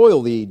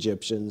despoil the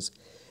Egyptians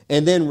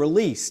and then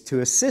release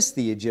to assist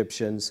the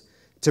Egyptians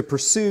to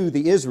pursue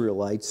the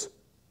Israelites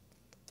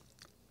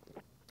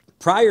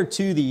prior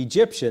to the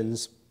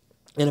Egyptians,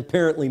 and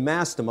apparently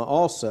Mastema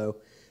also,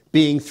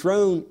 being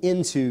thrown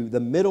into the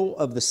middle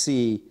of the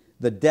sea,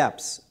 the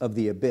depths of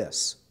the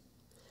abyss.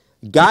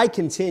 Guy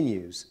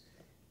continues,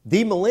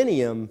 the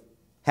Millennium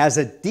has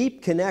a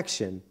deep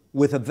connection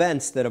with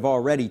events that have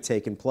already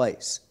taken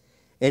place.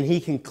 And he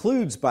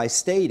concludes by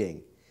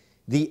stating,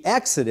 the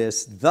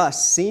Exodus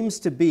thus seems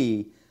to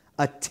be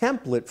a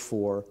template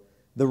for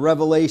the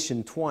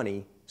Revelation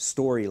 20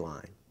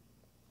 storyline.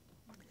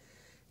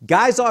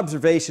 Guy's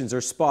observations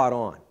are spot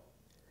on,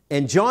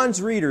 and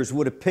John's readers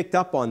would have picked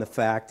up on the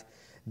fact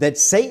that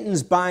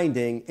Satan's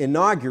binding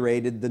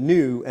inaugurated the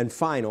new and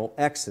final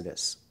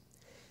Exodus.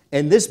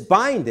 And this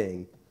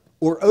binding,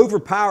 or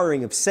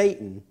overpowering of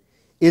Satan,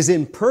 is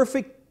in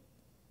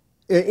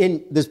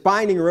this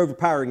binding or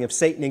overpowering of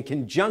Satan in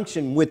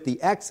conjunction with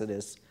the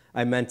Exodus,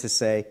 I meant to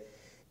say,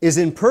 is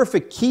in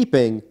perfect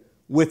keeping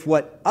with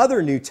what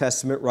other New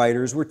Testament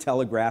writers were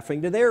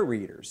telegraphing to their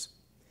readers.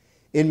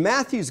 In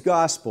Matthew's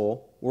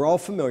Gospel, we're all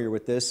familiar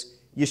with this,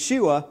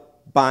 Yeshua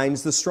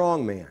binds the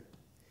strong man.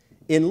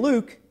 In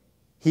Luke,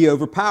 he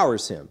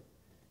overpowers him.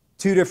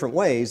 Two different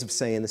ways of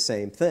saying the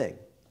same thing.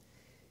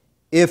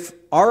 If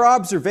our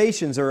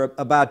observations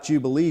about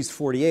Jubilees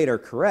 48 are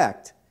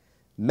correct,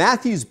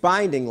 Matthew's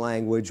binding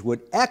language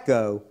would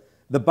echo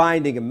the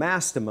binding of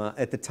Mastema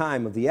at the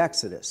time of the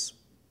Exodus.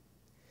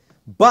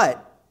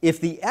 But if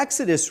the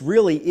Exodus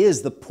really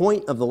is the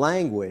point of the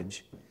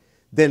language,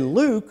 then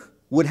Luke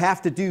would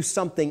have to do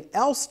something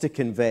else to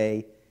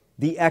convey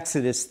the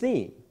Exodus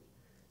theme,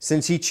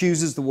 since he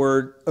chooses the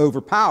word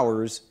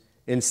overpowers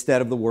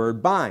instead of the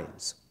word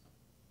binds.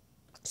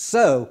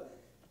 So,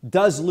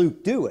 does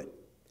Luke do it?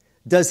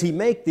 Does he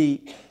make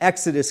the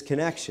Exodus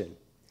connection?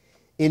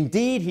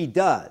 Indeed, he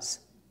does.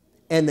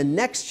 And the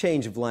next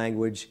change of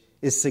language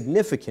is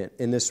significant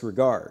in this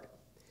regard.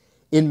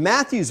 In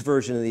Matthew's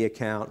version of the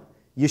account,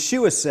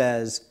 Yeshua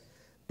says,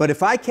 "But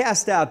if I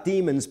cast out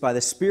demons by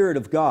the Spirit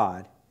of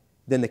God,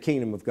 then the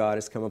kingdom of God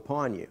has come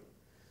upon you."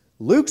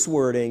 Luke's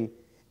wording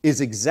is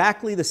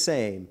exactly the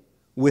same,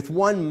 with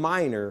one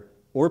minor,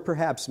 or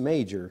perhaps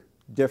major,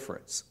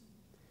 difference.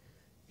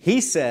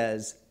 He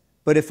says,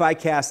 "But if I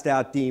cast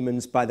out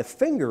demons by the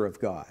finger of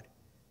God,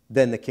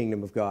 then the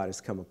kingdom of God has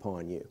come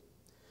upon you."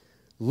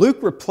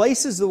 Luke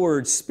replaces the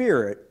word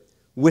spirit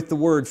with the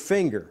word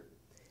finger.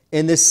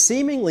 And this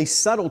seemingly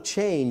subtle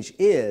change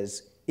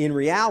is, in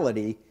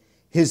reality,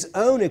 his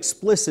own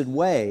explicit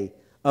way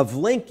of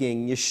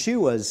linking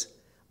Yeshua's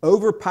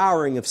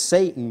overpowering of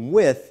Satan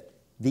with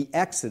the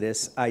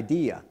Exodus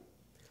idea.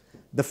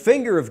 The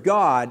finger of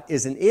God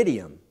is an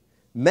idiom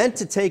meant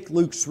to take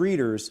Luke's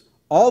readers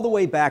all the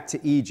way back to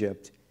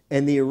Egypt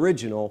and the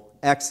original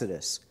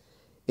Exodus.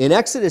 In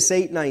Exodus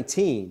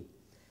 8:19,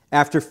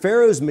 after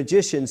Pharaoh's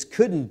magicians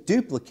couldn't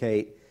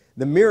duplicate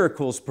the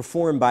miracles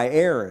performed by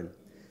Aaron,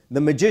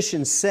 the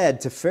magicians said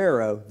to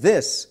Pharaoh,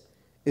 "This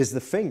is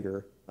the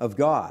finger of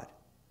God."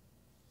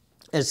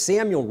 As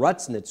Samuel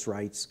Rutznitz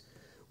writes,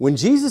 when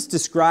Jesus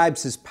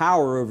describes his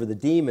power over the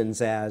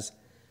demons as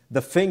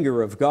the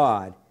finger of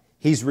God,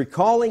 he's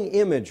recalling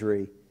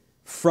imagery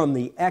from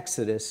the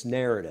Exodus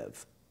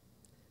narrative.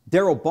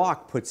 Darrell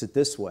Bach puts it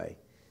this way: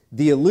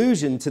 the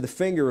allusion to the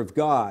finger of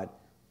God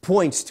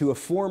points to a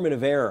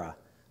formative era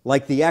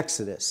like the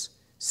Exodus,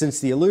 since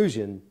the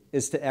allusion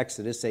is to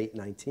Exodus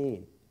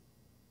 8:19.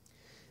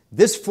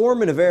 This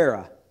formative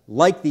era,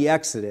 like the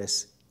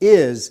Exodus,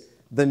 is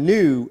the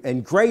new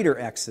and greater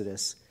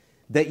Exodus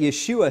that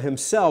Yeshua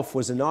himself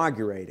was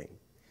inaugurating.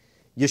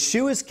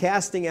 Yeshua's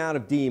casting out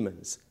of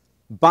demons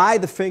by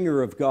the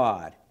finger of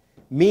God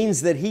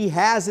means that he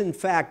has in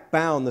fact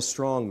bound the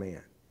strong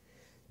man.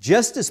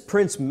 Just as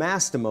Prince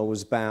Mastema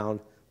was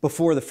bound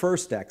before the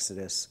first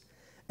Exodus,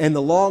 and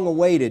the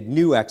long-awaited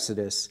new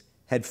Exodus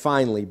had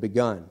finally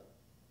begun.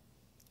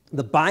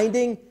 The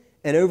binding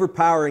and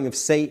overpowering of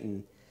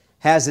Satan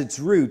has its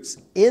roots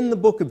in the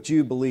book of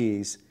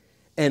Jubilees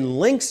and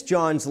links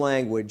John's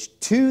language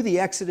to the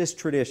Exodus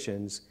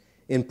traditions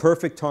in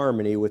perfect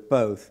harmony with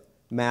both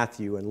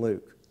Matthew and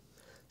Luke.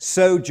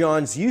 So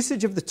John's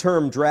usage of the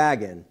term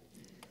dragon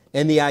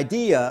and the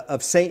idea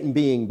of Satan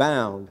being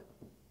bound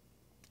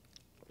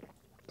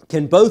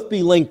can both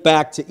be linked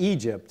back to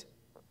Egypt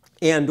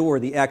and or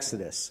the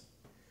Exodus.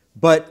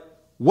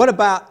 But what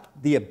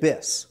about the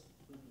abyss?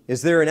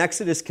 Is there an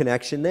Exodus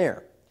connection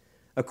there?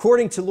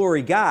 According to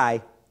Lori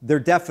Guy, there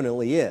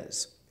definitely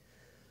is.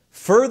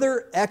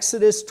 Further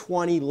Exodus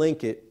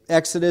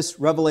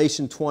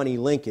Revelation 20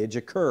 linkage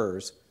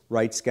occurs,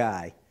 writes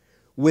Guy,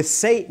 with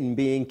Satan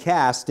being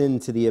cast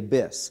into the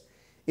abyss.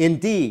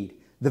 Indeed,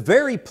 the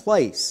very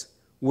place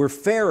where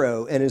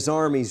Pharaoh and his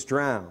armies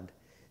drowned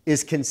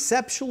is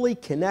conceptually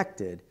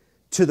connected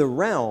to the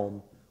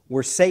realm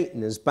where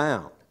Satan is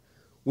bound.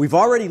 We've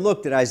already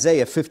looked at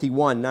Isaiah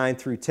 51, 9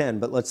 through 10,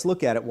 but let's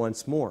look at it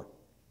once more.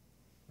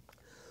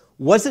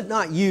 Was it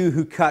not you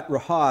who cut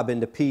Rahab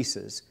into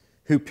pieces,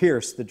 who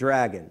pierced the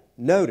dragon?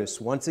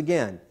 Notice, once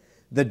again,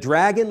 the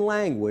dragon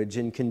language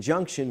in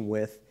conjunction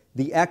with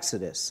the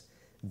Exodus.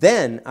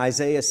 Then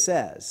Isaiah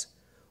says,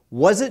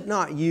 was it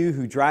not you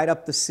who dried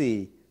up the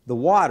sea, the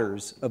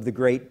waters of the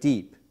great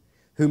deep,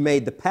 who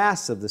made the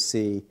paths of the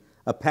sea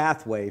a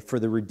pathway for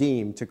the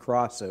redeemed to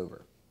cross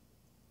over?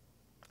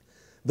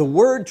 The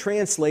word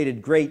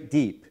translated great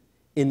deep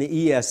in the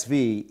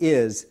ESV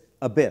is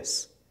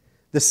abyss,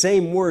 the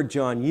same word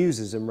John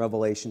uses in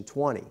Revelation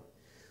 20.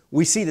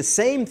 We see the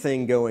same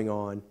thing going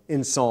on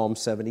in Psalm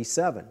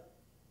 77.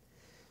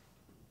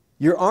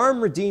 Your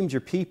arm redeemed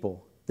your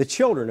people, the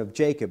children of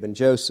Jacob and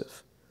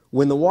Joseph.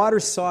 When the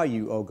waters saw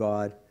you, O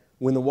God,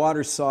 when the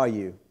waters saw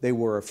you, they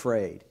were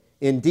afraid.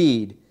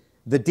 Indeed,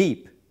 the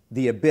deep,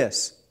 the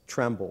abyss,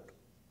 trembled.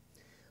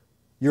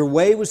 Your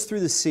way was through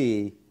the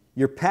sea,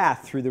 your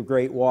path through the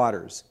great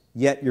waters,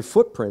 yet your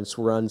footprints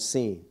were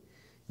unseen.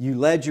 You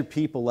led your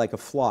people like a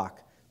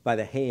flock by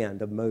the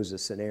hand of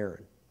Moses and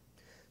Aaron.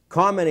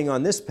 Commenting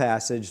on this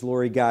passage,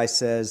 Lori Guy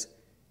says,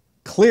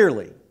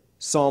 clearly,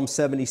 Psalm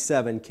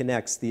 77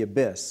 connects the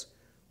abyss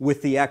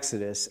with the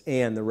Exodus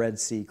and the Red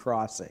Sea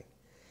crossing.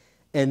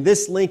 And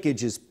this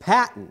linkage is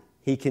patent,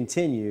 he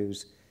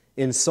continues,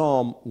 in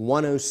Psalm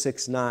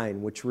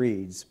 106:9, which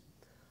reads,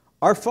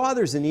 our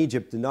fathers in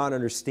Egypt did not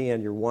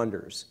understand your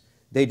wonders.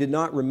 They did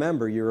not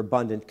remember your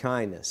abundant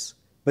kindness,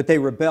 but they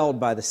rebelled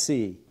by the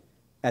sea,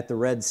 at the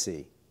Red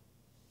Sea.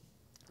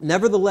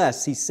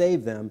 Nevertheless, he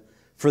saved them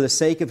for the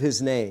sake of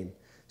his name,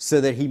 so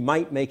that he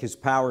might make his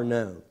power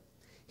known.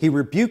 He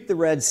rebuked the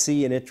Red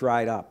Sea, and it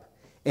dried up,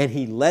 and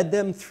he led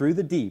them through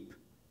the deep,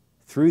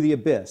 through the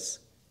abyss,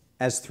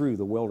 as through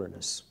the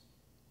wilderness.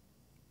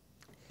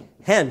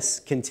 Hence,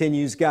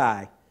 continues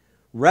Guy,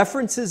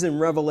 references in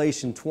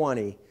Revelation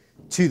 20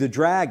 to the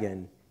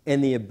dragon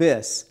and the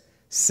abyss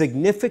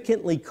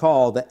significantly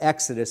call the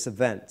Exodus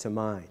event to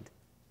mind.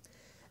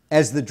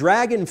 As the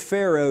dragon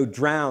Pharaoh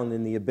drowned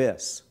in the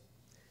abyss,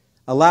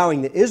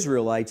 allowing the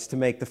Israelites to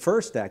make the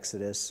first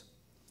Exodus,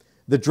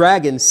 the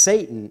dragon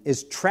Satan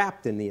is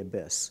trapped in the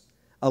abyss,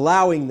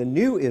 allowing the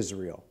new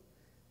Israel,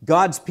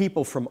 God's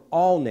people from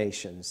all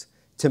nations,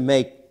 to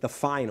make the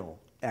final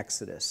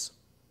Exodus.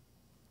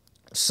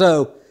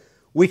 So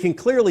we can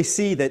clearly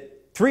see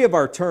that three of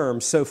our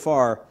terms so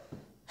far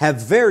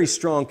have very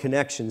strong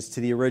connections to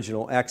the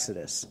original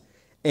Exodus.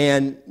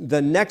 And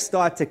the next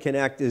thought to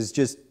connect is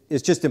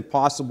just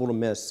impossible to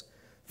miss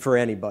for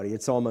anybody.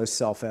 It's almost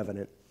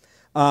self-evident.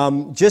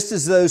 Just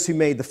as those who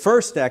made the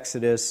first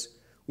Exodus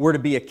were to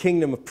be a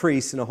kingdom of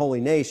priests and a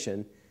holy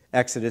nation,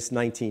 Exodus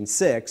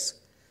 19:6,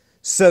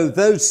 so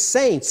those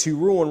saints who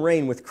rule and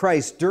reign with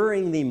Christ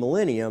during the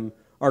millennium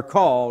are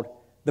called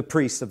the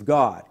priests of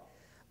God.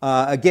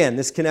 Again,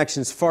 this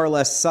connection is far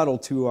less subtle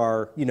to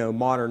our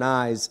modern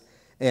eyes,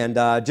 and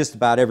just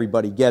about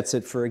everybody gets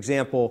it. For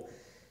example,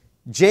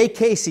 J.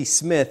 Casey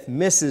Smith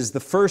misses the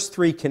first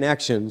three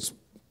connections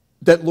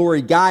that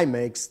Lori Guy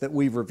makes that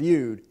we've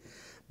reviewed,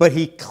 but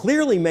he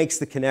clearly makes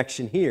the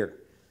connection here,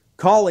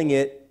 calling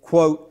it,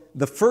 quote,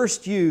 the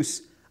first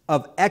use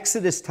of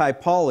Exodus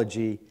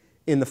typology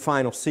in the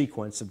final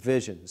sequence of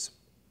visions.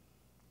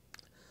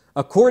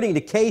 According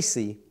to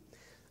Casey,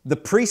 the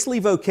priestly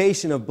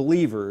vocation of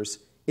believers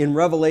in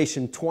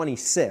Revelation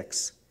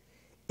 26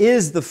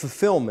 is the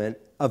fulfillment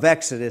of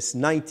Exodus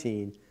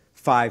 19,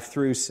 5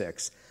 through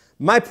 6.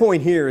 My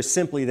point here is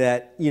simply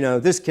that,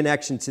 this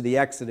connection to the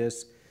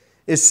Exodus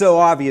is so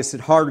obvious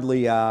it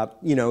hardly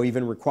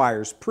even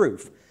requires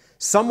proof.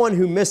 Someone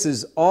who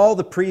misses all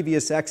the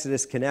previous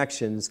Exodus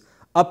connections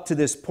up to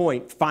this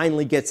point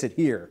finally gets it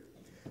here.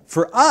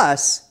 For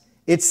us,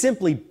 it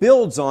simply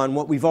builds on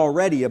what we've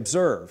already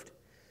observed.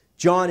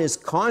 John is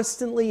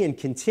constantly and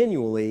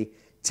continually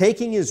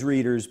taking his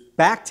readers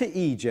back to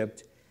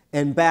Egypt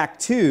and back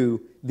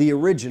to the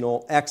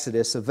original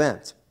Exodus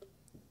event.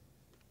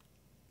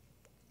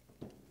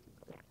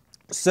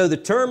 So the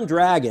term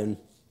dragon,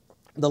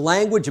 the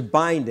language of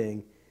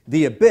binding,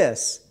 the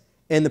abyss,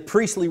 and the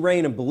priestly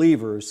reign of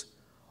believers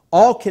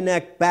all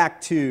connect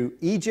back to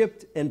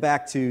Egypt and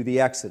back to the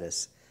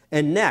Exodus.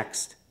 And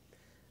next,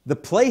 the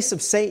place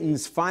of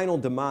Satan's final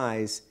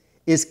demise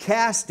is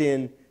cast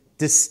in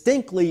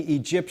distinctly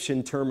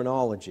Egyptian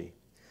terminology,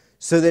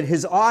 so that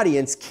his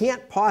audience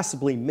can't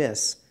possibly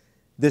miss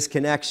this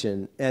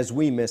connection as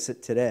we miss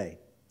it today.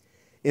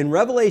 In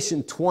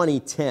Revelation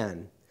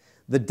 20:10,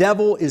 the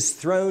devil is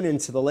thrown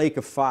into the lake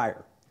of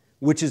fire,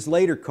 which is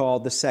later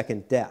called the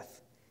second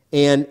death.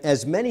 And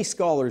as many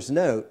scholars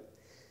note,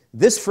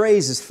 this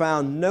phrase is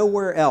found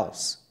nowhere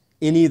else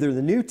in either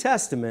the New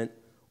Testament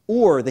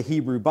or the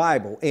Hebrew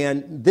Bible.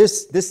 And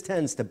this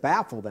tends to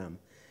baffle them.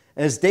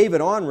 As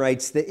David On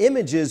writes, the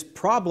image is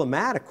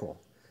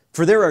problematical,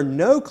 for there are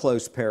no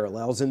close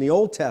parallels in the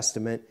Old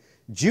Testament,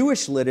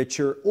 Jewish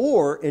literature,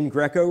 or in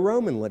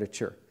Greco-Roman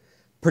literature,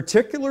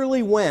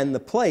 particularly when the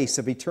place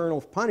of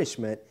eternal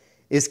punishment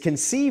is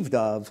conceived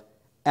of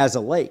as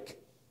a lake.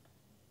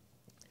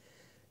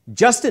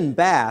 Justin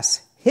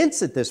Bass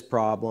hints at this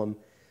problem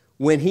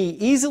when he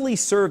easily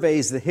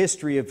surveys the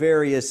history of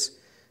various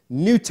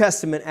New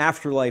Testament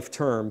afterlife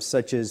terms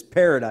such as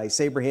paradise,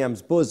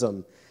 Abraham's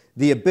bosom,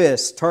 the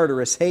abyss,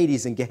 Tartarus,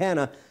 Hades, and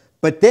Gehenna,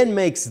 but then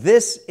makes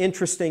this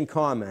interesting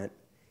comment: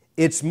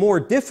 it's more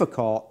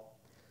difficult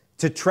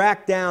to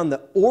track down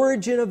the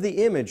origin of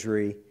the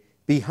imagery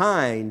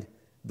behind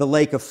the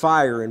lake of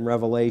fire in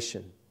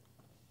Revelation.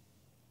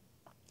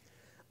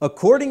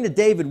 According to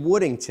David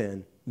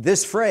Woodington,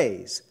 this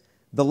phrase,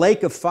 the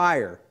lake of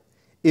fire,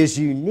 is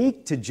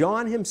unique to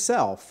John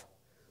himself,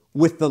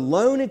 with the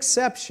lone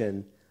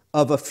exception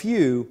of a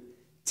few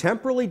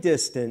temporally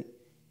distant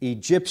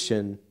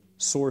Egyptian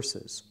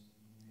sources.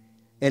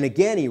 And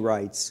again he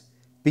writes,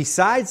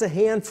 besides a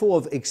handful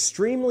of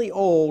extremely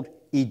old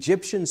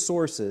Egyptian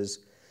sources,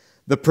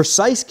 the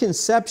precise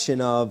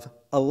conception of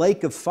a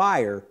lake of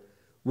fire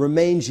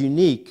remains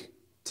unique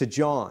to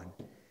John.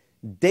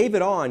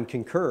 David On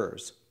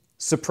concurs.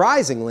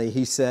 Surprisingly,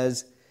 he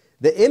says,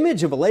 the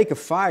image of a lake of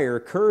fire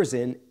occurs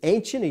in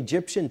ancient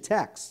Egyptian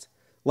texts,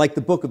 like the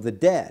Book of the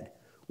Dead,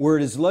 where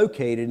it is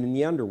located in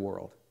the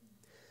underworld.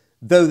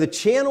 Though the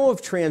channel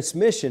of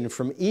transmission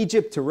from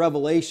Egypt to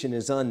Revelation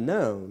is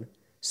unknown,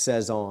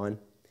 says On,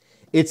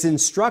 it's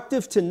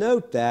instructive to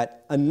note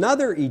that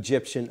another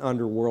Egyptian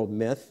underworld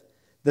myth,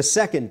 the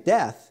second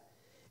death,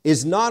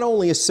 is not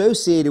only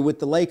associated with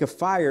the lake of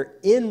fire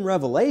in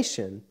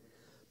Revelation,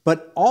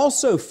 but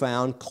also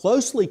found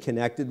closely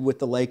connected with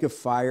the lake of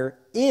fire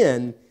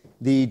in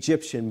the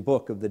Egyptian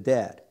Book of the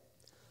Dead.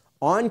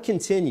 On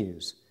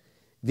continues,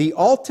 the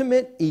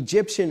ultimate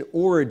Egyptian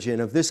origin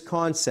of this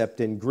concept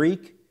in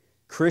Greek,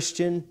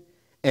 Christian,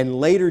 and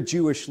later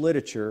Jewish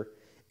literature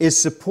is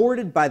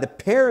supported by the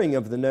pairing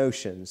of the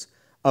notions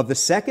of the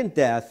second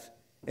death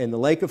and the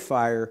lake of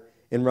fire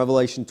in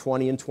Revelation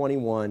 20 and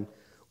 21,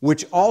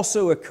 which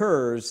also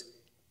occurs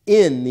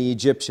in the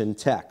Egyptian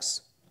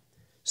texts.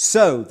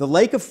 So, the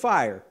lake of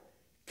fire,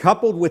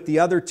 coupled with the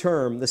other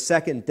term, the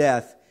second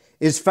death,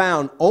 is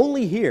found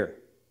only here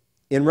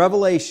in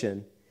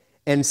Revelation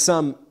and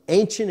some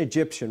ancient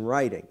Egyptian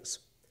writings.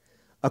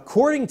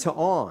 According to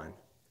On,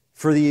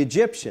 for the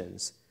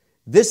Egyptians,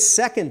 this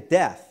second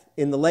death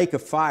in the lake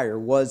of fire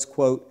was,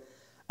 quote,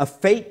 a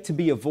fate to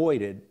be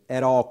avoided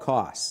at all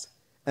costs.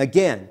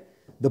 Again,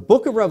 the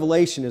book of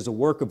Revelation is a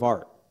work of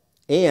art.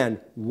 And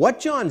what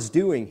John's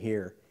doing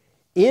here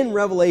in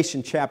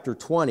Revelation chapter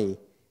 20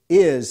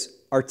 is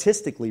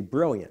artistically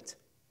brilliant.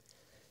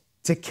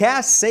 To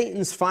cast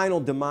Satan's final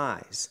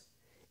demise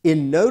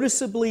in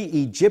noticeably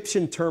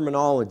Egyptian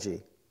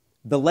terminology,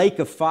 the lake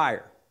of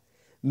fire,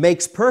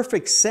 makes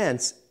perfect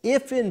sense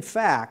if, in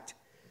fact,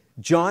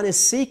 John is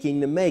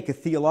seeking to make a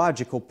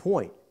theological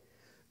point,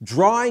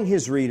 drawing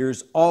his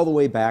readers all the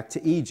way back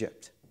to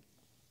Egypt.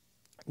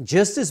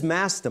 Just as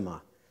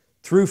Mastema,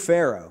 through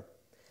Pharaoh,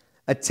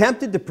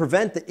 attempted to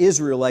prevent the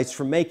Israelites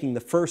from making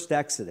the first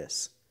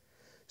Exodus,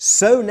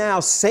 so now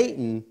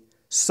Satan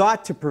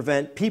sought to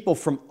prevent people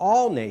from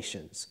all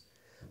nations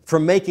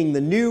from making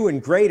the new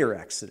and greater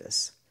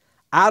Exodus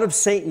out of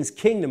Satan's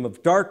kingdom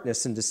of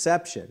darkness and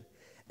deception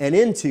and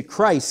into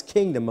Christ's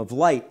kingdom of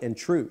light and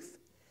truth.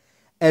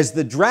 As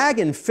the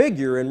dragon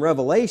figure in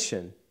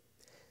Revelation,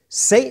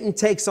 Satan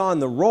takes on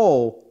the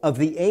role of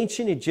the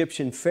ancient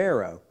Egyptian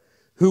Pharaoh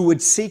who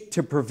would seek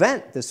to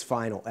prevent this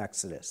final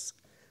Exodus.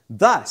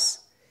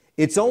 Thus,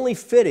 it's only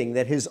fitting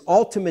that his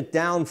ultimate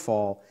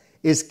downfall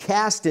is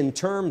cast in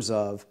terms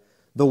of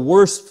the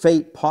worst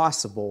fate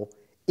possible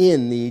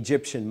in the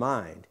Egyptian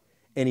mind,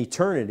 an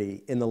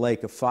eternity in the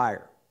lake of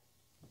fire.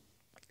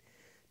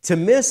 To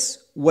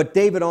miss what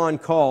David Ahn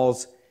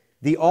calls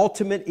the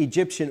ultimate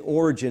Egyptian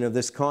origin of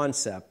this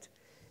concept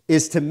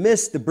is to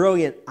miss the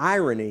brilliant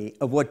irony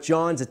of what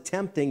John's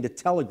attempting to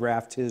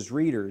telegraph to his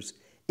readers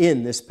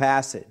in this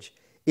passage.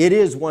 It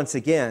is, once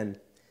again,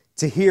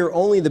 to hear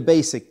only the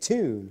basic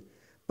tune,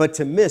 but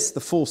to miss the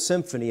full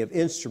symphony of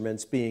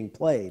instruments being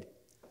played.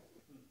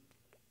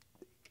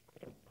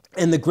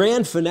 And the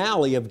grand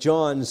finale of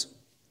John's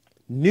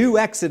new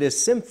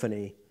Exodus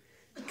symphony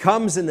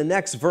comes in the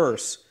next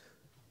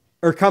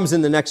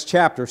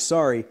chapter,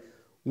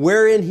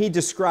 wherein he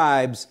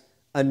describes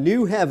a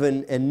new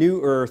heaven and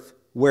new earth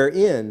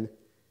wherein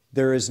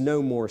there is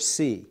no more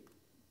sea.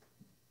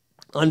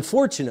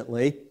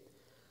 Unfortunately,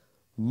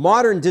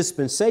 modern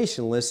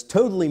dispensationalists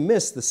totally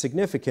miss the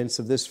significance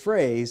of this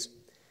phrase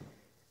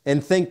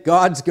and think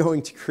God's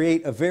going to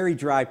create a very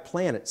dry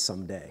planet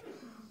someday.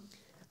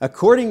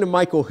 According to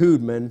Michael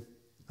Hoodman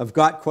of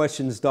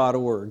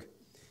GotQuestions.org,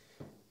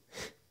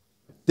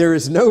 there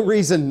is no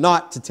reason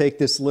not to take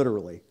this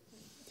literally.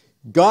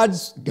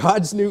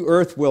 God's new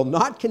earth will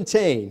not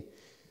contain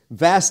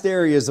vast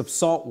areas of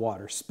salt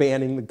water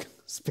spanning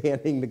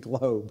the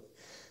globe.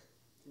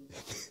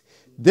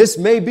 This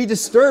may be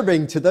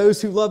disturbing to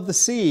those who love the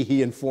sea,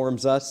 he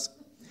informs us,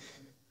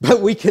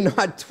 but we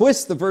cannot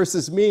twist the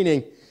verse's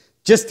meaning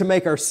just to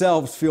make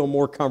ourselves feel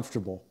more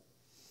comfortable.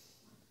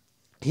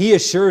 He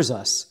assures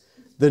us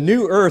the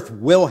new earth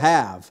will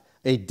have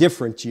a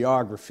different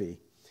geography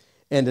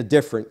and a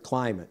different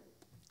climate.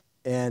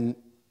 And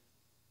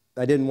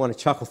I didn't want to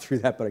chuckle through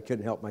that, but I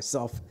couldn't help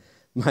myself.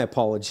 My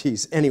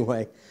apologies.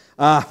 Anyway,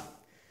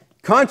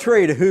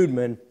 contrary to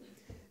Hoodman,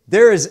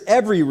 there is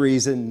every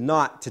reason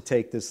not to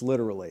take this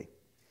literally.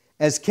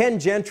 As Ken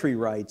Gentry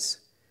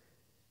writes,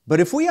 but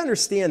if we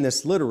understand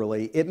this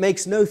literally, it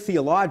makes no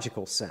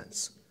theological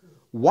sense.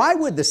 Why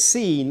would the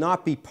sea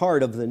not be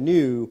part of the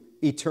new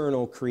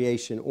eternal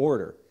creation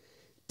order?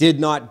 Did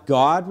not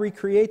God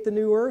recreate the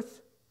new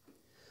earth?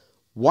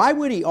 Why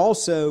would he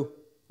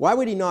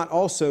not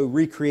also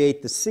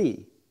recreate the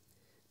sea?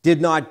 Did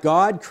not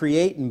God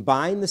create and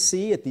bind the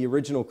sea at the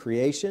original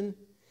creation?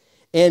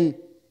 And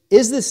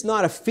is this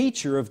not a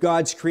feature of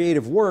God's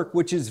creative work,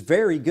 which is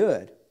very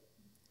good?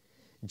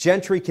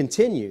 Gentry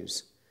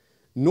continues,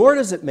 nor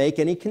does it make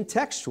any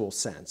contextual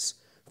sense.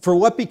 For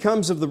what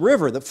becomes of the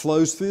river that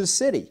flows through the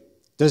city?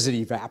 Does it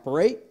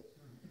evaporate?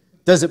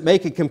 Does it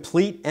make a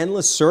complete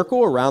endless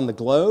circle around the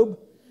globe?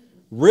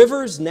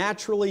 Rivers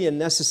naturally and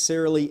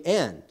necessarily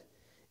end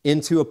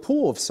into a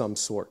pool of some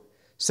sort,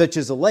 such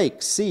as a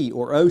lake, sea,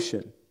 or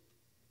ocean.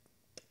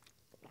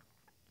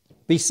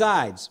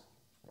 Besides,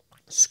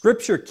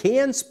 Scripture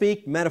can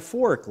speak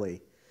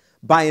metaphorically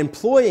by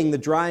employing the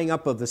drying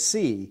up of the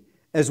sea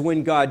as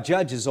when God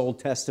judges Old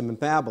Testament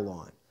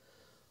Babylon.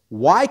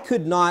 Why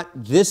could not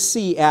this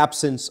sea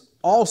absence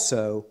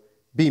also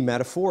be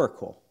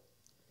metaphorical?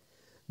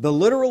 The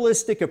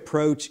literalistic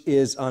approach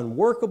is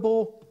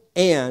unworkable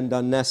and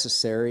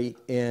unnecessary,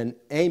 and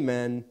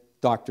amen,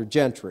 Dr.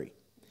 Gentry.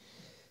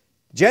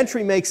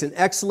 Gentry makes an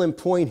excellent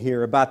point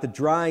here about the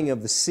drying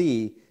of the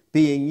sea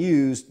being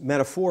used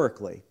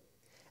metaphorically.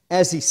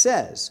 As he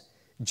says,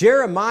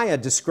 Jeremiah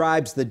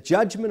describes the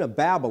judgment of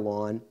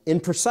Babylon in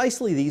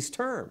precisely these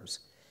terms,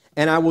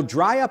 and I will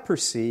dry up her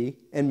sea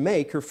and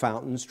make her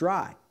fountains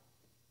dry.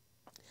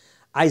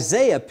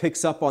 Isaiah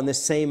picks up on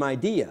this same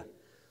idea,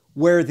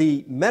 where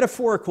the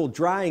metaphorical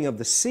drying of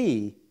the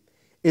sea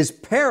is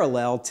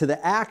parallel to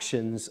the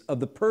actions of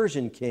the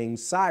Persian king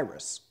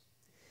Cyrus.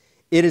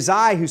 It is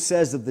I who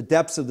says of the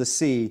depths of the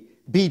sea,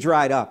 be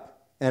dried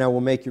up, and I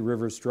will make your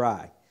rivers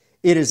dry.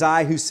 It is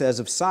I who says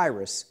of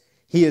Cyrus,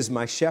 he is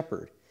my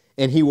shepherd,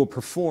 and he will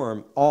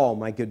perform all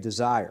my good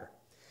desire.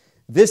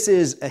 This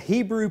is a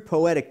Hebrew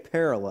poetic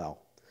parallel,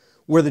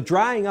 where the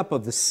drying up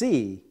of the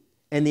sea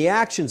and the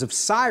actions of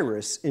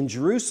Cyrus in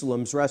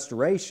Jerusalem's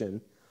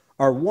restoration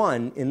are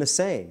one in the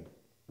same.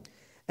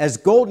 As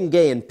Golden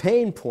Gay and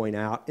Payne point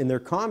out in their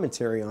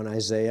commentary on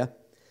Isaiah,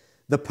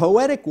 the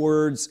poetic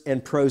words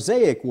and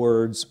prosaic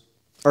words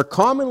are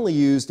commonly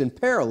used in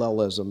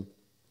parallelism,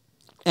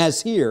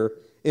 as here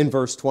in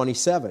verse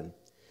 27.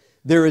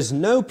 There is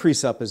no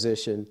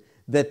presupposition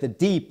that the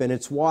deep and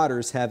its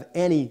waters have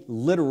any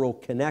literal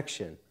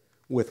connection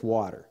with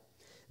water.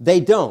 They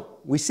don't.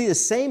 We see the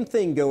same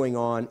thing going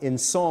on in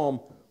Psalm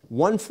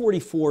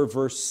 144,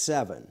 verse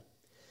 7.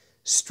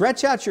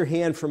 Stretch out your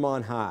hand from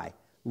on high,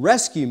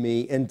 rescue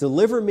me and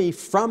deliver me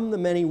from the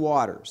many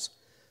waters,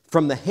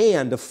 from the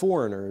hand of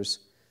foreigners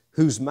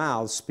whose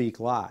mouths speak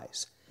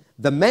lies.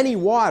 The many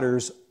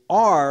waters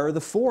are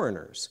the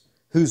foreigners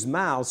whose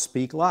mouths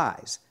speak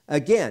lies.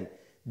 Again,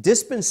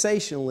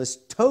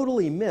 dispensationalists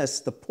totally miss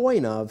the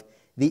point of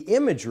the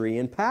imagery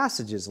in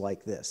passages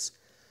like this.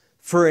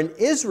 For an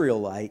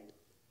Israelite,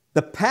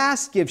 the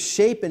past gives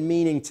shape and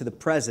meaning to the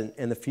present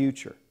and the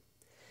future.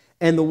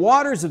 And the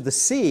waters of the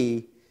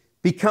sea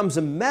becomes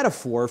a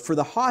metaphor for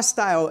the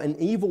hostile and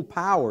evil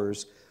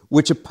powers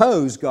which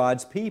oppose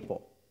God's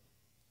people.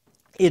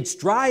 Its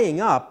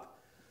drying up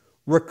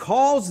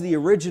recalls the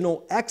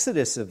original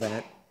Exodus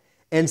event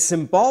and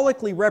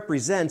symbolically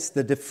represents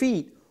the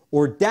defeat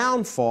or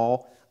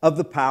downfall of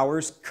the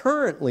powers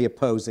currently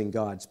opposing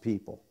God's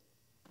people.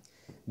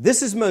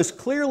 This is most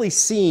clearly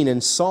seen in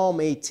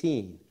Psalm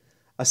 18,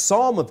 a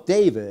psalm of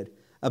David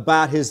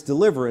about his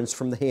deliverance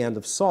from the hand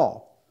of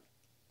Saul.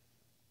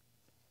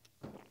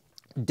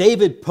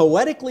 David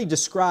poetically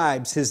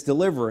describes his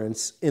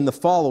deliverance in the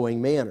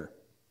following manner.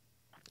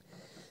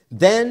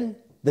 Then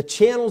the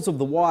channels of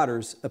the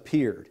waters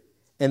appeared,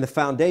 and the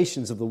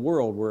foundations of the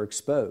world were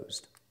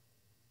exposed.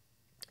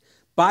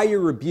 By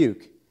your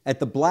rebuke, at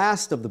the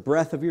blast of the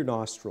breath of your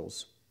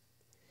nostrils,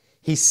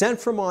 he sent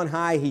from on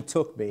high, he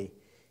took me.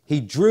 He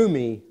drew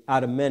me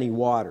out of many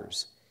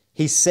waters.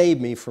 He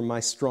saved me from my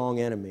strong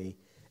enemy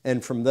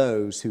and from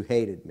those who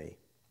hated me.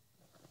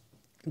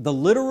 The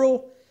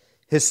literal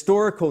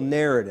historical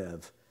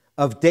narrative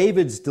of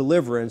David's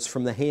deliverance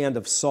from the hand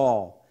of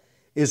Saul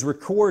is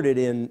recorded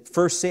in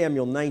 1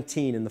 Samuel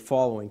 19 in the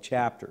following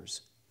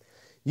chapters.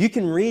 You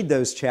can read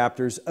those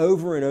chapters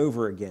over and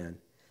over again,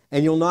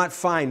 and you'll not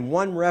find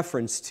one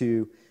reference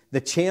to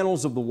the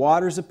channels of the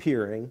waters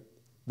appearing,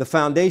 the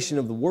foundation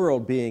of the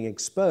world being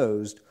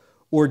exposed,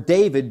 or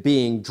David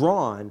being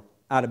drawn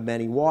out of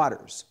many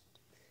waters.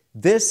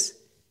 This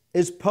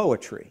is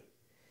poetry.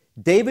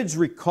 David's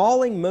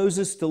recalling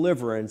Moses'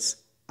 deliverance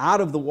out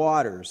of the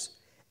waters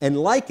and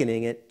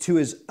likening it to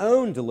his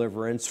own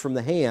deliverance from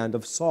the hand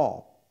of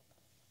Saul.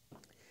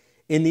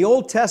 In the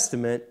Old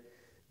Testament,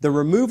 the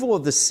removal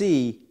of the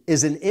sea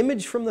is an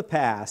image from the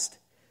past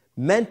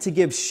meant to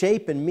give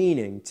shape and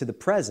meaning to the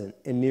present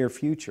and near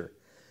future.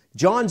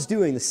 John's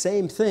doing the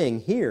same thing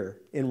here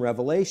in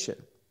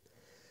Revelation.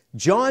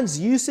 John's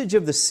usage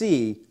of the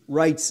sea,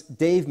 writes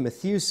Dave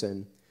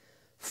Matthewson,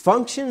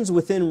 functions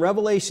within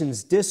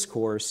Revelation's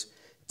discourse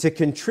to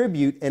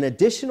contribute an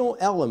additional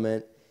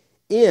element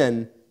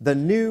in the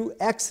new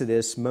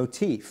Exodus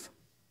motif.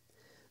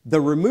 The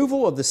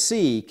removal of the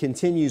sea,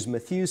 continues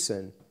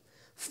Matthewson,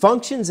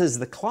 functions as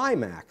the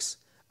climax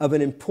of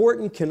an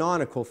important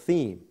canonical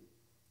theme.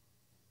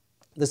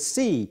 The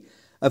sea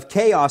of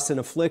chaos and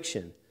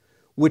affliction,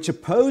 which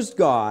opposed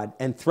God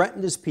and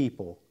threatened his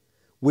people,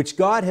 which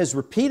God has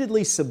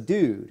repeatedly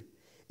subdued,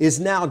 is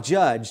now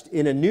judged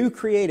in a new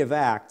creative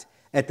act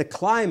at the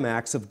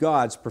climax of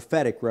God's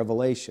prophetic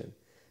revelation.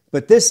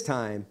 But this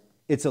time,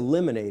 it's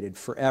eliminated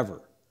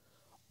forever.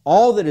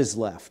 All that is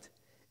left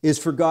is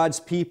for God's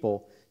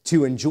people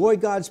to enjoy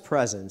God's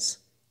presence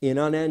in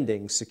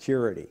unending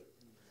security.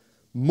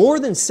 More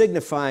than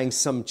signifying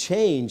some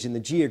change in the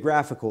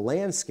geographical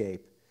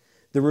landscape,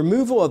 the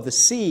removal of the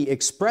sea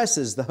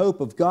expresses the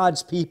hope of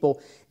God's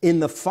people in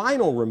the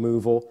final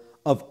removal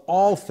of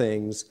all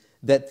things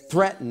that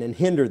threaten and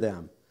hinder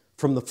them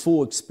from the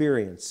full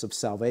experience of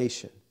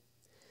salvation.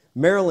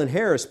 Marilyn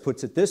Harris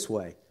puts it this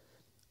way: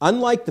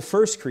 unlike the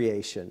first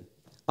creation,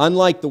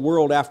 unlike the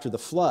world after the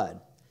flood,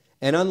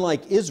 and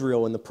unlike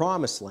Israel in the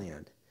Promised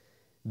Land,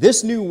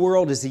 this new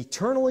world is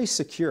eternally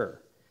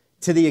secure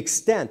to the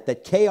extent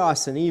that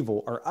chaos and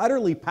evil are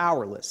utterly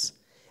powerless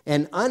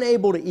and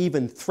unable to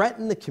even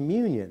threaten the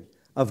communion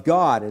of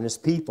God and his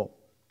people.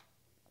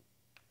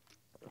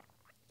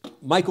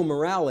 Michael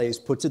Morales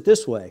puts it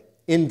this way: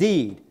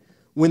 indeed,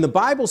 when the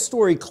Bible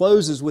story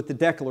closes with the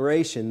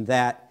declaration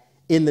that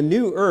in the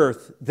new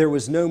earth there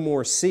was no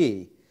more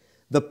sea,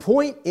 the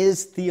point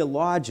is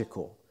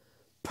theological,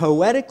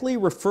 poetically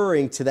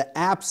referring to the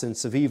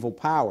absence of evil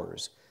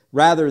powers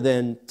rather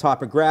than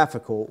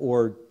topographical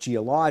or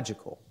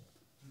geological.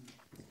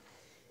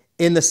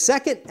 In the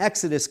second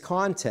Exodus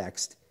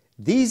context,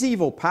 these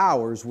evil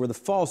powers were the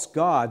false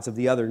gods of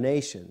the other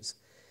nations.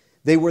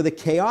 They were the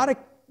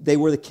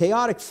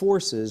chaotic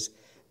forces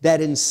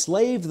that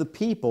enslaved the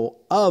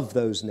people of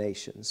those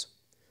nations.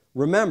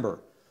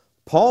 Remember,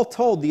 Paul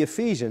told the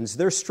Ephesians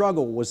their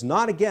struggle was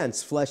not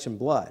against flesh and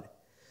blood,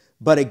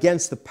 but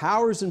against the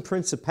powers and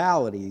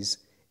principalities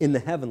in the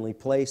heavenly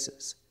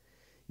places.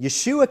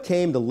 Yeshua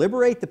came to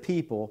liberate the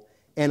people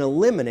and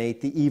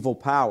eliminate the evil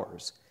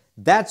powers.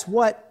 That's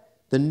what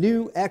the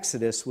new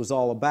Exodus was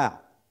all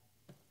about.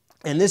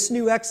 And this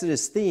new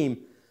Exodus theme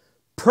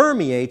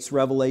permeates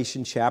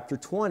Revelation chapter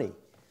 20,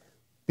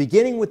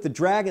 beginning with the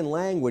dragon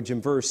language in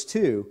verse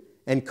 2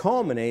 and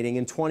culminating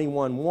in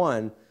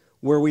 21:1,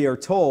 where we are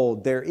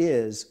told there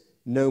is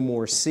no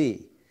more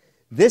sea.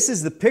 This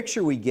is the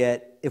picture we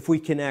get if we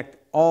connect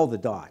all the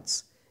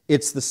dots.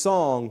 It's the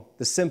song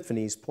the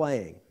symphony's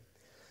playing.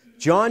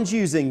 John's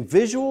using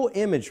visual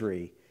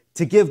imagery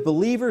to give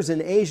believers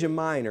in Asia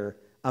Minor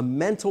a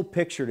mental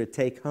picture to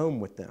take home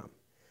with them.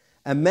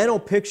 A mental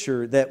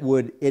picture that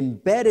would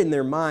embed in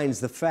their minds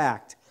the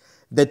fact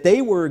that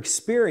they were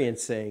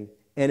experiencing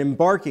and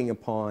embarking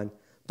upon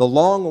the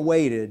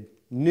long-awaited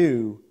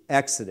new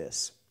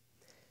Exodus.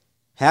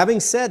 Having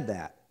said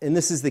that, and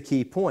this is the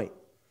key point,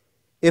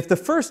 if the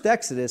first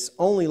Exodus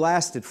only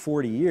lasted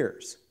 40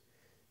 years,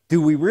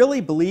 do we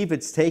really believe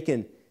it's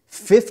taken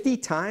 50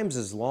 times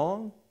as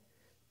long,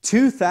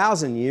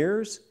 2,000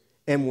 years,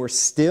 and we're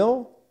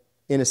still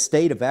in a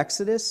state of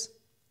Exodus?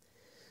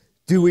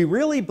 Do we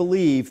really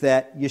believe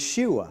that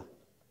Yeshua,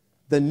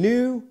 the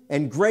new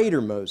and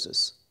greater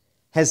Moses,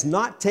 has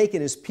not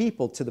taken his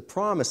people to the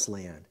Promised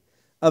Land,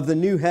 of the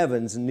new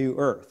heavens and new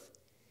earth.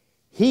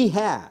 He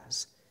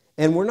has.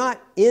 And we're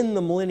not in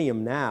the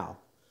millennium now.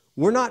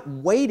 We're not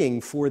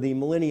waiting for the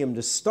millennium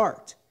to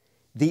start.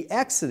 The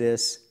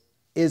Exodus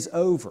is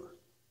over.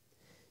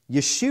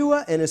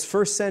 Yeshua and his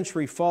first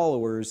century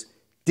followers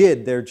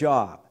did their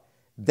job.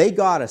 They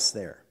got us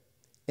there.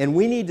 And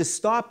we need to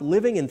stop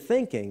living and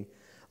thinking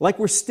like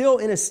we're still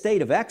in a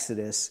state of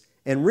Exodus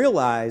and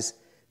realize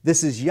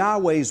this is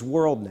Yahweh's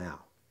world now.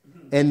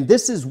 And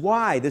this is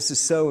why this is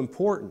so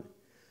important.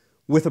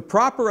 With a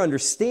proper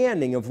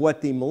understanding of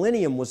what the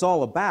millennium was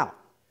all about,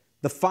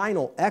 the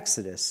final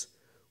Exodus,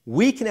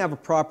 we can have a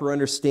proper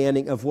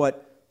understanding of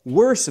what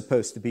we're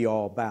supposed to be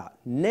all about,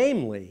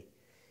 namely,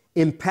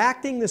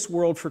 impacting this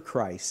world for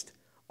Christ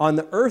on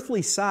the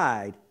earthly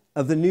side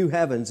of the new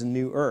heavens and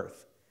new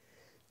earth.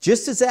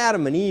 Just as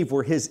Adam and Eve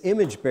were his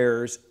image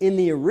bearers in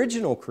the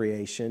original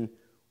creation,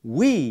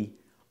 we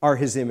are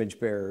his image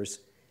bearers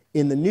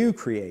in the new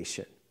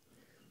creation.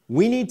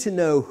 We need to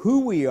know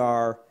who we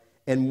are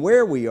and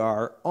where we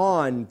are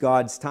on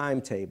God's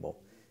timetable.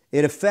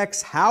 It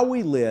affects how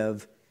we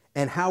live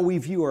and how we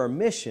view our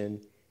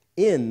mission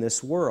in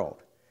this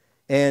world.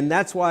 And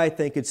that's why I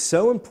think it's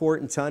so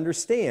important to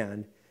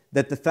understand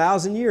that the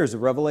 1,000 years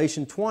of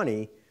Revelation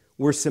 20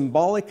 were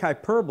symbolic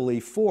hyperbole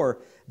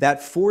for that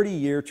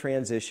 40-year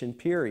transition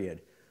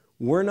period.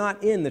 We're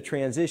not in the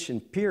transition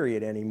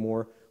period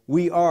anymore.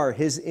 We are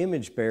his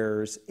image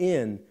bearers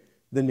in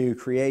the new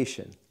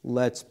creation.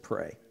 Let's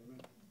pray.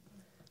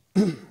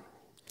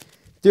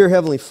 Dear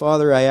Heavenly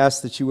Father, I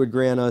ask that you would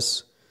grant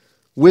us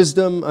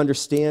wisdom,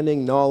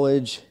 understanding,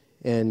 knowledge,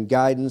 and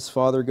guidance,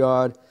 Father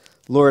God.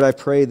 Lord, I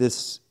pray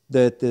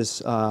that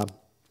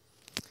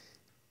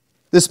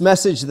this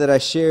message that I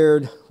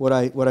shared, what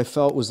I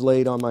felt was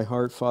laid on my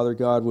heart, Father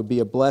God, would be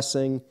a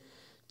blessing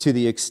to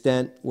the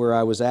extent where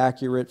I was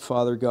accurate,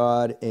 Father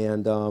God,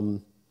 and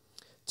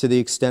to the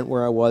extent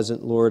where I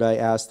wasn't, Lord, I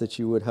ask that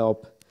you would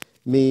help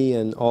me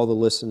and all the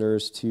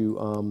listeners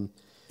to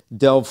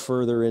delve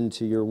further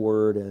into your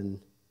word and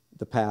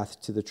the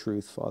path to the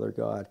truth, Father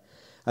God.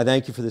 I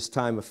thank you for this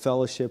time of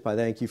fellowship. I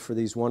thank you for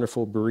these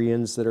wonderful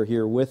Bereans that are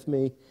here with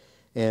me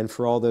and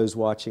for all those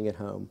watching at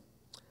home.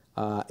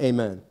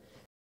 Amen.